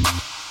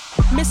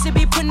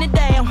 Mississippi putting it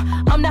down.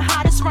 I'm the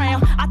hottest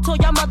round. I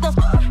told y'all mother,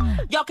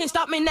 y'all can't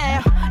stop me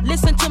now.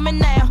 Listen to me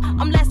now.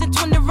 I'm lasting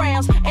 20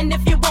 rounds. And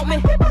if you want me,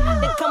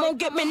 then come on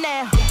get me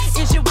now.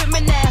 Is you with me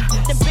now?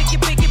 Then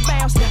biggie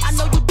bounce. I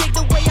know you dig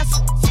the way I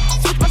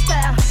switch my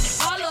style.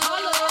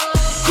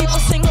 People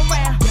sing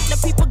around. Now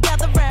people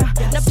gather round.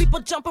 Now people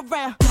jump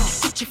around.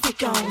 Get your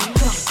freak on.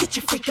 Get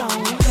your freak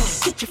on.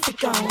 Get your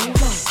freak on.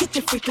 Get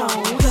your freak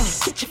on.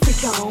 Get your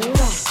freak on.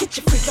 Get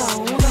your freak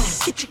on.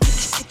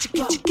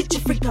 Get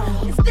your freak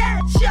on. Is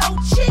that your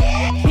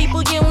chick?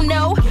 People you don't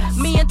know.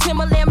 Me and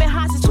Timberland been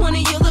hot since 20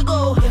 years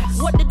ago.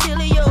 What the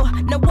dealio?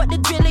 Now what the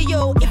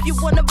drillio? If you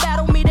wanna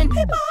battle me, then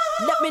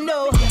let me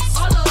know.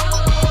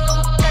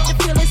 Got the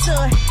feeling,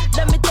 son.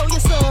 Let me throw you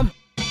some.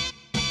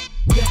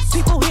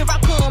 People, here I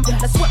come.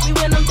 That's what me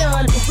when I'm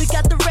done. We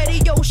got the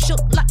radio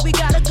shook like we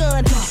got a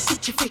gun.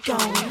 Get your freak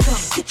on.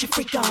 Get your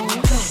freak on.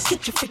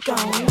 Get your freak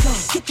on.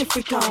 Get your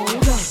freak on.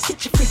 Get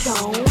your freak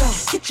on.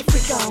 Get your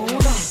freak on.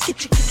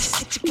 Get your freak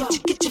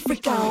on. Get your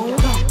freak on.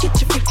 Get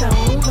your freak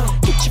on.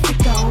 Get your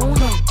freak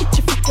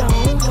on.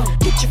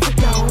 Get your freak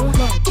on.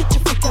 Get your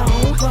freak on.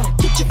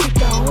 Get your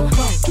freak on.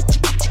 Get your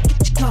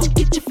freak on.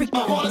 Get your freak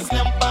on. I wanna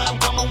slim fine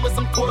woman with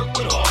some pork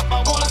with her.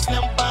 I wanna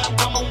slim fine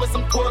woman with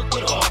some pork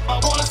with her. I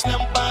wanna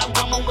slim fine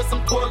woman with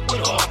some pork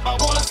with her. I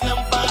wanna slim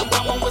fine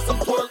woman with some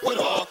pork with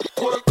her.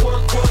 Pork,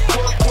 pork, pork,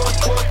 pork, pork,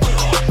 pork with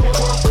her.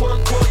 Pork, pork,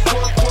 pork,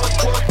 pork, pork,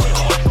 pork with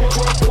her.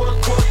 Pork, pork,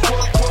 pork,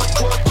 pork, pork,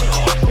 pork with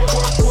her.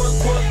 Pork, pork,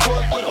 pork,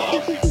 pork with her.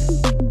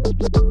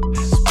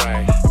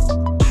 Spray,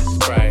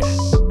 spray,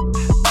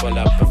 pull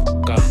up and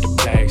fuck up the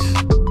place.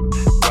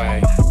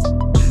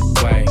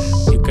 Wait,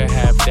 you can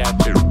have that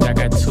bitch. I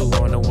got two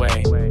on the way.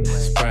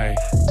 Spray,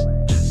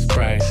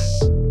 spray,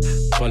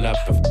 pull up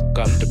and fuck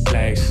up the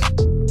place.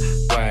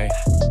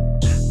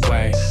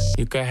 Wait,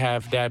 you can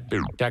have that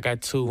bitch. I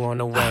got two on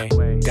the way.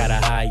 Got a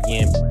high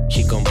end,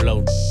 she gon'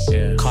 blow.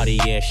 Yeah.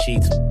 Cartier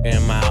sheets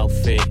in my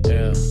outfit.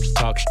 Yeah.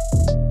 Talk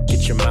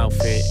get your mouth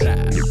hit.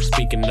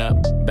 Speaking up,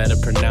 better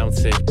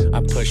pronounce it.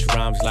 I push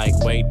rhymes like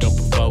wait, don't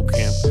provoke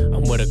him.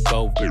 I'm with a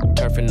gold bitch,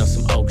 turfing on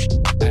some oak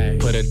shit.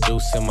 Put a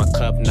deuce in my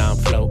cup, now I'm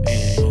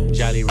floating.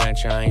 Jolly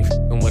Rancher, I ain't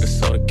f***ing with a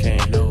soda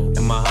can.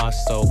 And my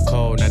heart's so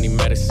cold, I need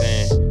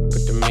medicine.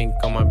 Put the mink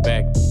on my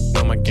back,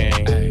 know my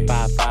game.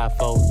 5, 5,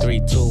 4, 3,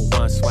 2,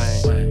 1,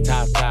 swing.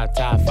 Top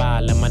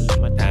 5, let my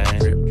time.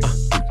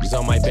 Was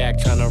on my back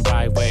tryna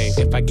ride wave.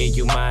 If I gave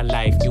you my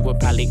life, you would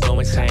probably go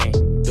insane.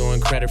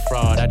 Doing credit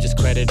fraud, I just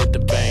credited the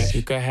bank.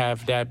 You could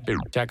have that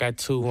bitch, I got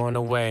two on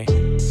the way.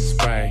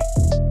 Spray,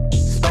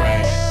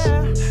 spray,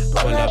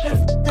 pull up and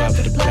fuck up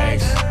the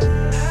place.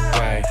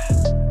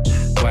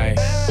 Wait,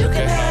 you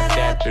could have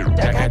that bitch,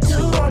 I got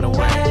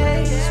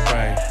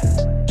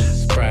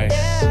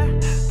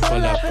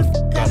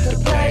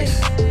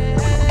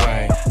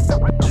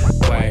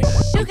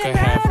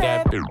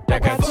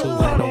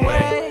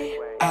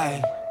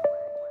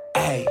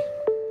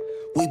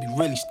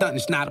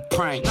not a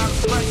prank.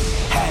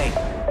 Hey,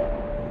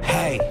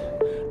 hey,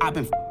 I've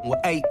been with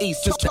AE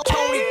since the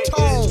Tony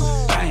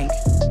Tone. Bang,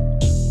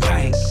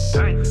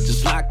 bang,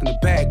 just locked in the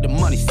bag, the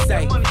money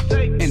safe.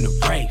 In the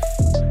rave,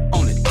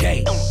 on the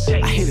date,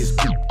 I hit his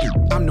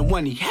I'm the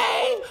one he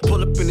hey.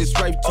 Pull up in this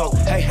rave talk,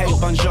 hey, hey,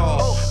 bonjour.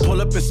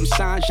 Pull up in some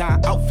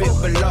sunshine outfit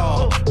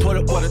below. Pull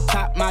up with a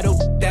top model,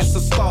 that's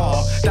a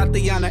star.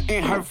 Tatiana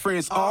and her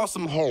friends,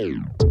 awesome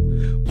home.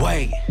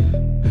 Wait,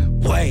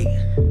 wait.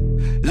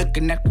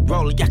 Looking at the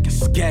roller, I can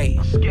skate.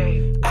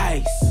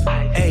 Ice,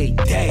 a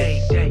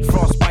day.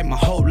 Frostbite my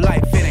whole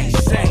life, it ain't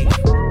safe.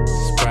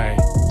 Spray,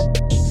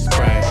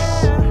 spray.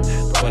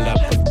 Pull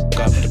up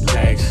the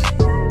place.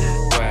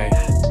 Wait,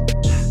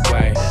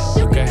 wait.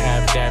 You can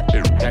have that,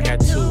 I got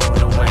two on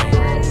the way.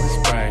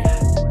 Spray,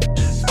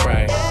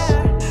 spray.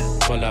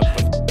 Pull up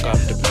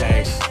the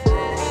place.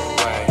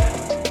 Wait,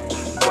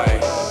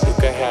 wait. You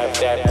can have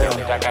that,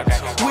 I got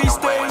two. We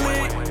stay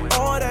lit,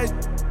 all that.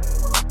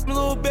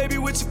 Little baby,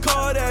 what you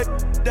call that?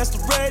 That's the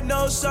red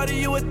nose,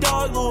 shawty, you a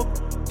dog, little.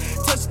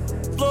 Touch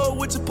the floor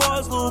with your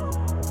paws, little.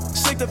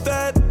 Shake the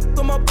fat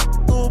on my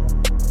little.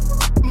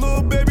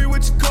 Little baby,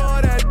 what you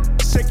call that?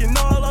 Shaking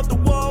all off the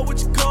wall,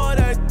 what you call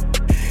that?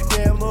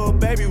 Damn, little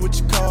baby, what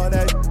you call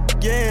that?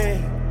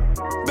 Yeah.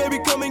 Baby,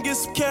 come and get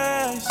some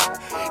cash.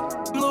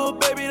 Little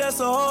baby, that's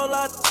a whole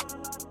lot.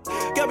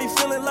 Got me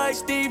feeling like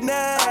Steve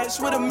Nash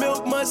with a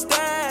milk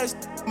mustache.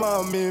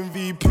 Mom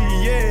MVP,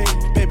 yeah.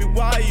 Baby,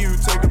 why you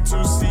take up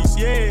 2 seats,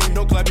 yeah.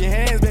 Don't clap your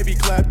hands, baby,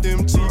 clap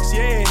them cheeks,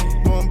 yeah.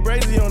 Going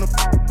crazy on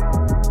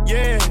the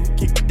yeah.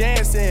 Keep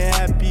dancing,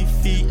 happy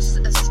feet. This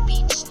is a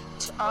speech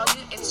to all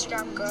you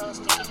Instagram girls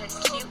thinking you're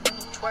cute when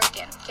you're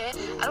twerking, okay?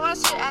 I don't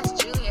want to ask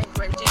Julia if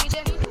we're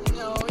Jenny.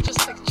 No, we're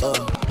just like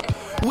chilling.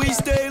 We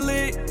stay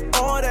lit,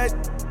 all that.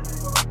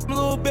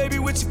 Little baby,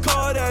 what you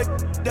call that?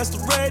 That's the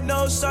red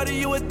nose, shawty,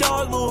 you a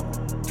dog, little.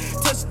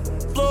 Touch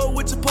the floor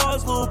with your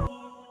paws, little.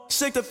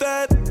 Shake the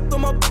fat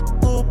on my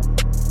little.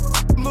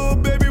 Little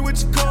baby,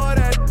 what you call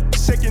that?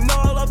 Shaking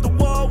all off the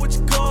wall, what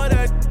you call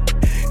that?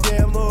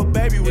 Damn, little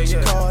baby, what you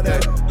call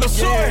that?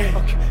 Okay.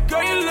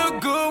 Girl, you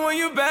look good when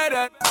you bad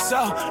at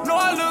so. No,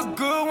 I look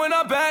good when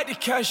I'm back to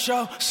cash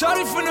out.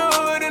 Shawty from the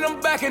hood and I'm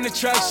back in the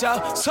trash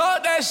out.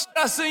 Talk that shit,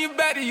 I send you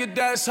back to your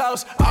dad's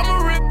house. I'm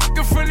a real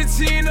nigga from the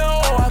Tino.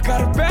 I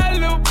got a bad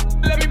little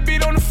let me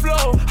beat on the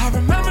floor. I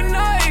remember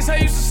nights I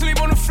used to sleep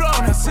on the floor.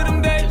 Now to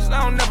them days,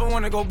 I don't never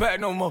wanna go back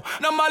no more.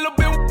 Now my little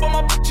bitch on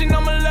my bitch and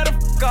I'ma let her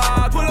fuck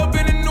off. Pull up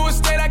in the new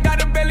estate, I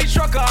got a belly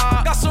trucker.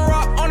 Got some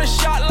rock on the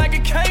shot like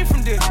it came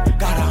from this.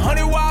 Got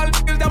 100 wild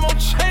niggas that won't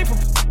change from.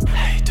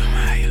 Hey, do me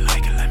how you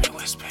like it, let me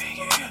whisper in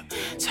your ear.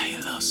 Tell you a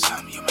little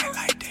something you might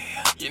like to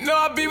hear. You know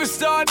I be with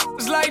star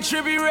niggas like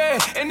Trippie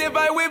Redd. And if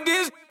I whip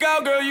this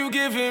out, girl, you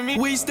giving me.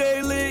 We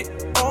stay lit,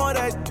 all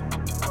that.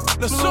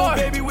 Little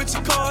baby, what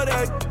you call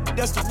that?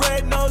 That's the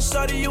red nose,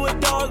 shawty, you a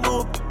dog,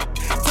 little.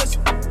 Touch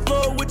the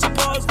floor with your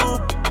paws, little.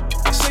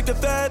 Shake the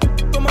fat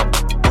on my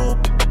little.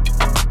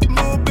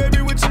 Little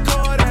baby, what you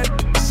call that?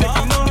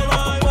 Shaking all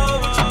off the wall,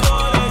 what you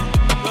call that?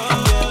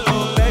 Yeah,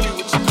 little baby,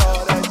 what you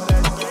call that?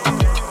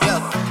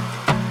 Yeah.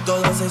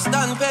 Todos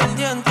están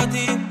pendientes a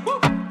ti,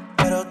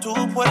 pero tú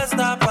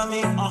puesta pa'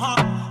 mí,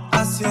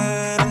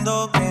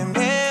 haciendo que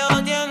me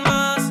odien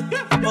más,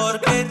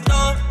 porque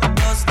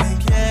todos te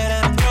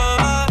quieren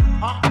probar.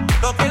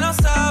 Lo que no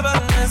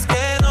saben es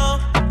que no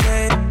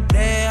te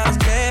dejas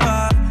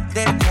llevar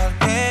de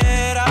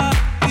cualquiera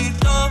y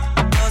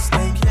todos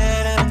te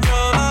quieren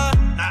probar.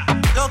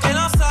 Lo que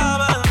no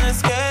saben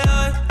es que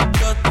hoy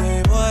yo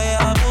te voy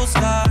a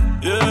buscar.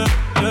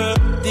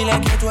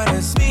 Dile que tú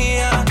eres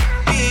mía,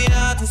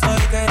 mía, tú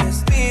sabes que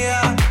eres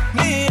mía,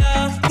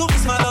 mía. Tú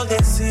misma lo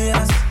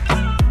decías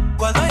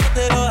cuando yo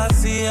te lo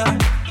hacía.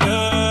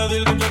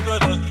 Dile que tú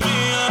eres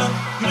mía,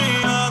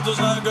 mía, tú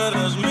sabes que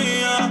eres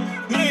mía,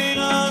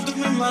 mía. Tú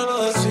misma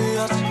lo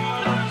decías,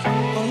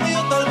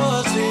 conmigo te lo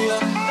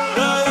hacías.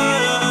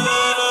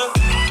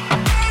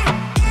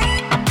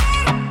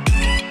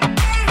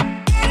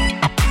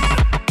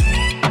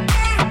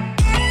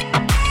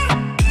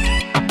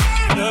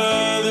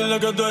 Dile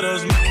que tú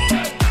eres mía.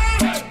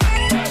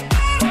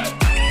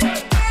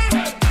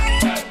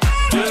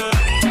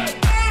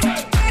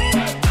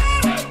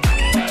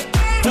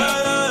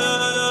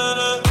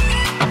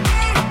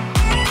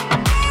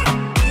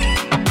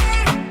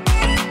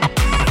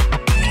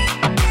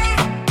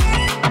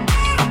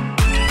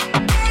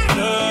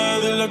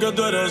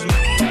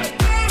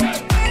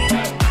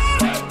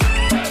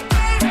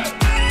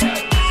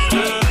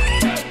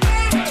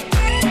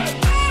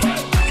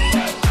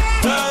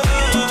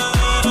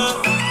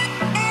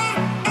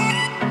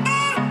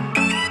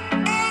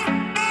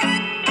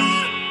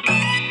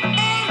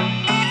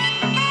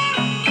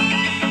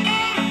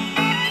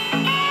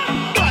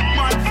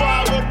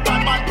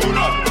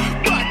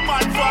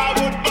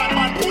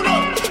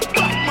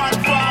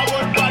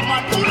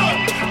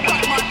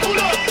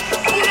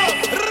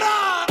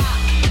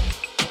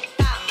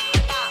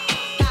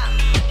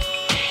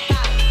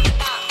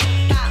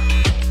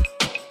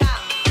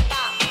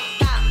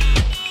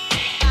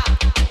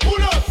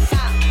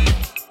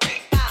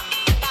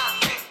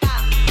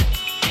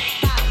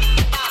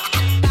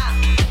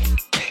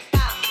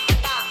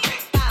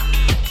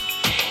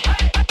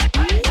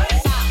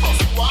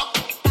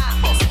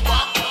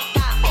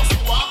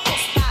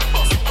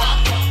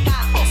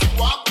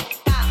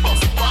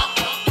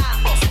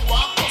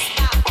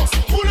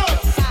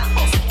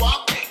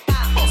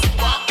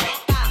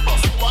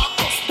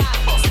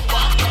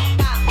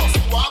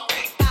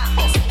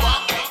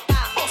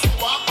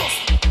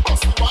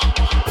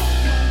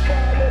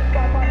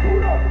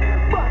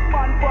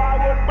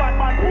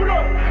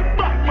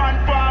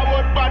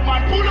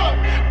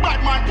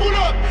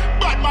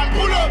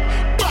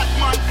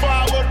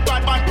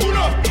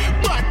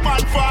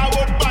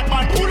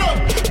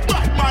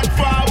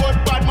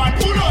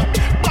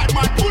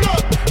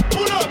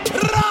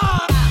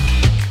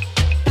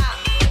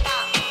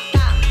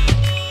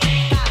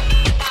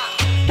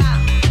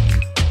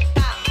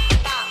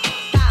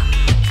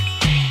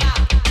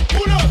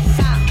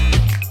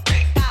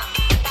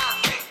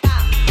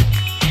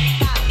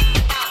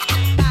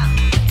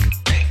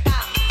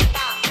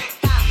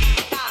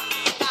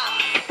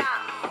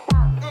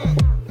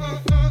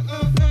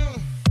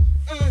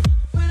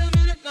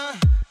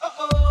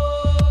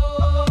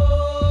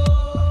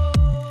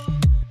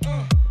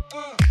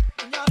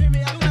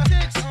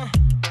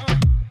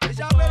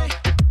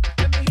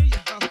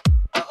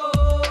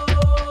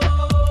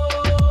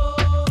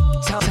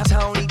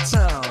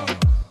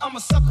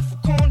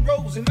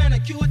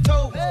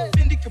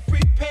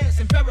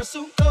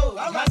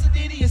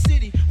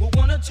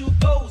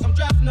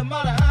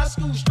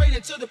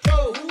 it to the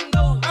pro. Who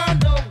knows? I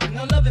know. And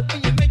I love it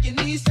when you make your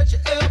knees touch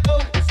your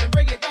elbows and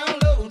break it down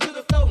low to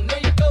the floor. And there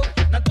you go.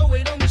 Now throw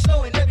it on me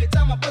slow, and every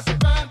time I bust a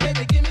rhyme,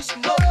 baby, give me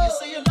some more. You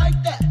say you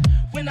like that.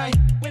 When I,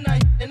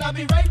 then I'll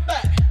be right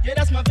back. Yeah,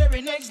 that's my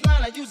very next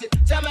line. I use it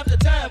time after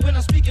time when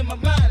I'm speaking my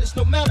mind. It's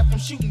no matter from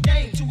shooting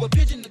game to a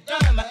pigeon to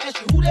dime. I ask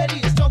you who that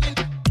is talking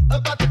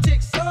about the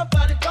tick.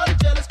 Somebody probably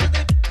jealous cause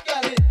they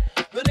got it.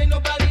 But ain't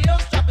nobody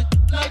else dropping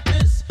like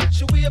this.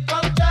 Should we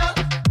apologize?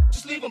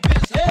 Just leave them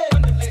pissed. Hey,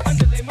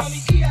 underlay,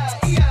 mommy, E-I.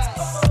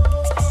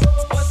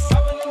 What's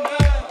happening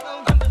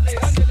now?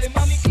 Underlay,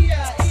 mommy, E-I.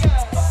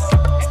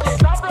 If they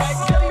stop right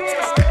here,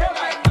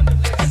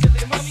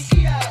 underlay, mommy,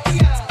 E-I.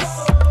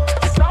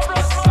 Stop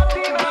right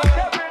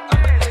here,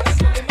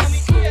 underlay,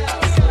 mommy, E-I.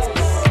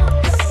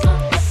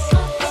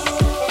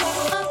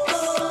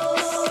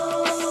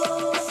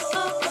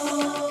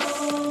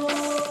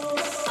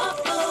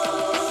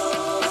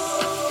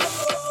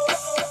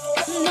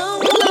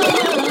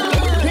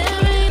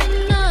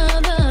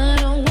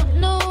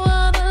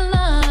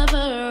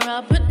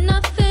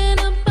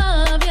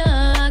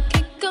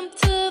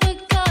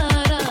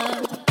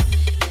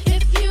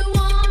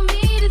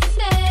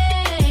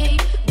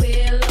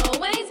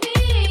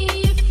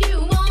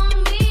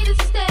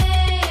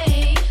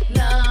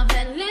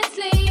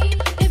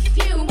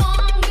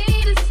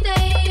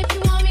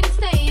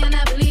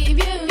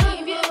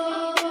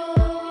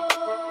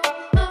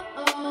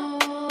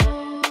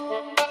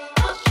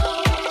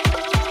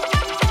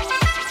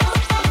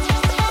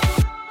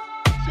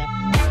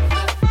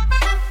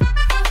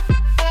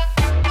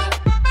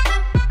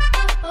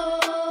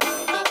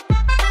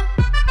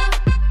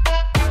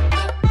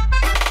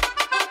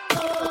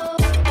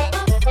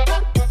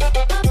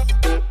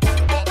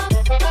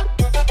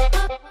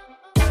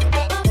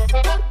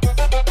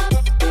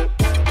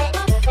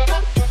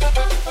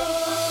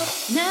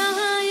 Now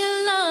how you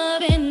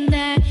loving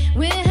that?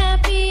 We're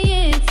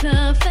happy, it's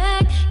a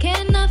fact.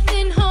 Can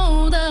nothing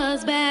hold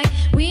us back?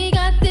 We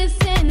got this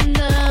in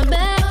the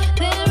bag.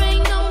 There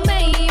ain't no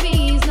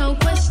babies, no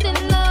question.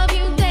 Love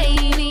you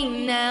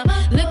daily now.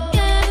 Look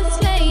at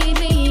us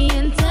lately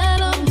and tell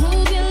them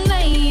who's your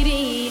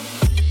lady.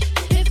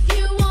 If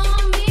you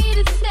want me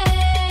to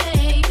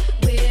stay,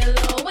 we'll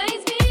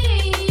always be.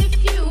 If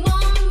you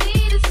want me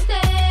to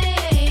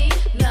stay,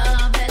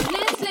 love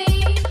endlessly.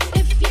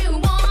 If you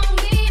want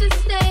me to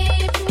stay,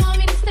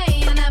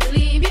 and I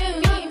believe you.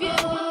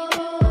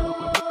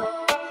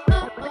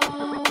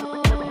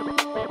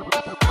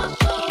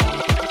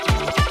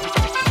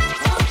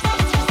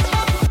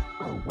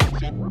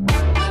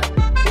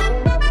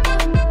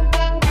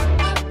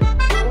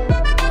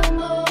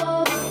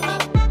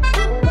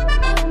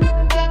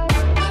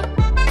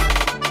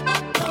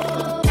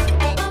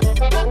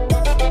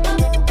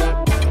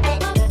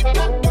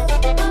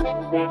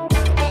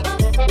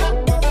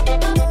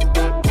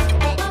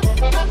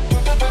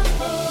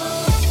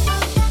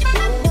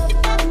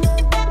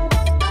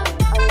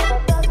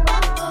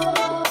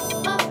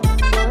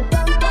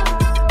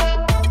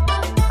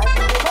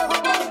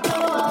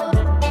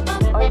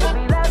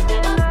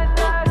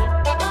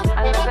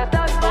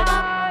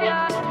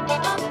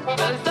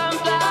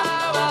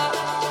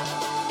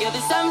 You're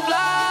the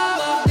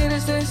sunflower.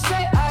 Didn't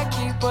say I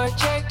keep her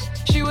check.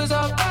 She was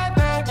a bad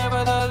man,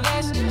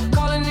 nevertheless.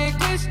 Calling it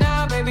quits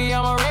now, baby,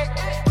 I'm a wreck.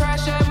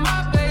 Crash at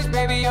my place,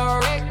 baby, you're a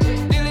wreck.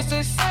 Needless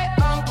to say,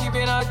 I'm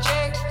keeping her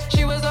check.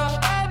 She was a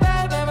bad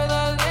man,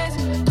 nevertheless.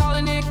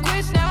 Calling it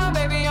quits now,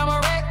 baby, I'm a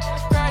wreck.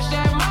 Crash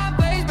at my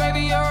place,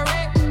 baby, you're a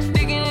wreck.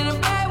 Thinking in a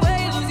bad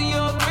way, losing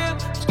your grip.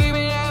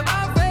 Screaming at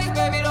my face,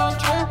 baby, don't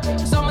trip.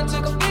 Someone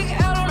took a big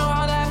L, don't know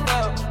how that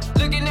felt.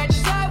 Looking at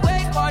you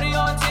sideways, party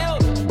on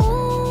tilt.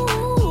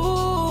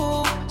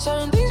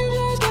 Certain things you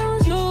just can't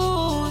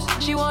refuse.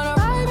 She wanna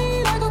ride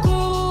me like a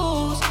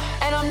cruise,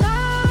 and I'm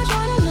not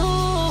trying to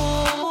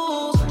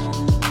lose.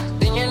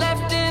 Then you're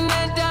left in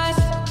the dust,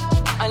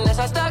 unless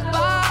I stuck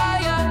by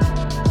ya.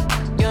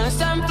 You're a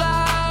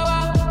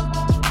sunflower.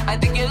 I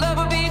think your love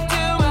would be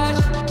too much,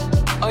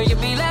 or you'd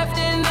be left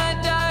in the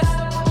dust,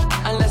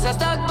 unless I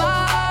stuck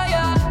by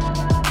ya.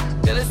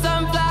 You're the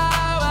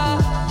sunflower.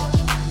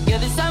 You're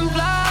the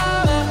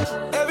sunflower.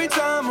 Every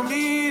time I'm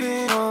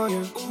leaving on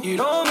you, you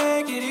don't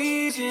make it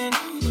easy.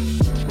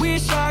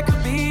 Wish I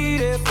could be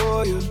there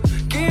for you.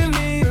 Give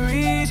me the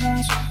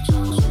reasons.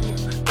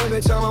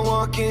 Every time I'm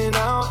walking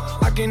out,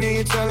 I can hear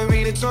you telling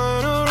me to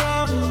turn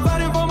around.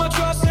 Fighting for my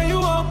trust and you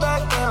won't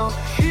back down.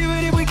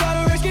 Even if we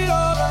gotta risk it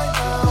all right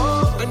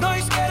now. I know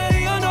you're scared of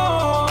the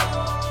unknown.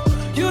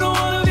 You don't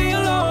wanna be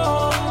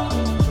alone.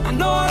 I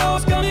know I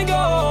always come and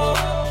go,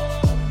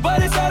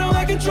 but it's out of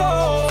my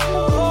control.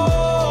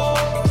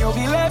 And you'll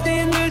be left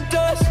in the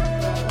dust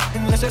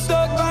unless I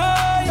stuck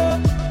by you.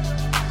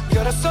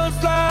 You're the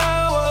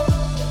sunflower.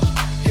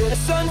 You're the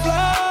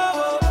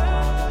sunflower.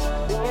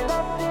 You're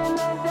left in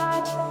the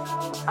dust,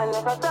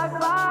 unless I stuck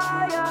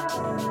by ya.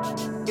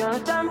 You're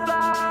a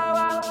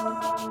sunflower.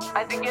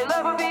 I think your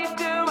love would be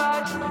too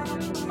much,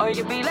 or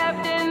you'd be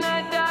left in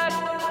the dust,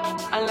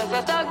 unless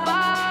I stuck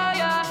by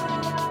ya.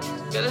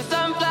 You're the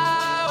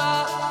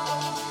sunflower.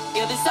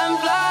 You're the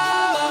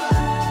sunflower.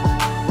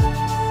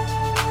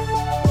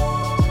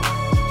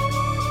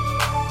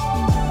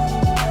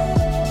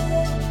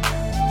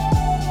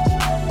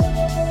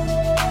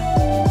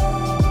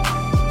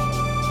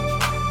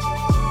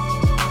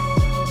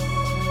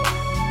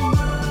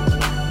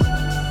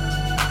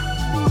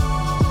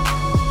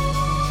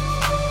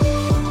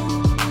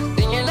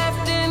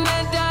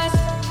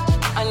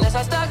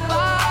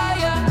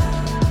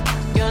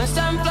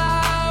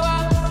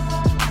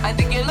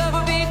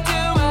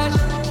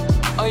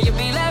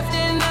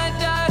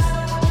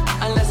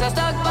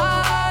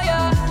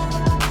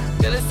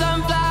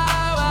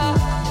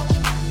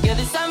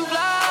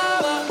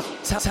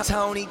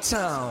 Tony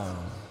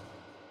Tone.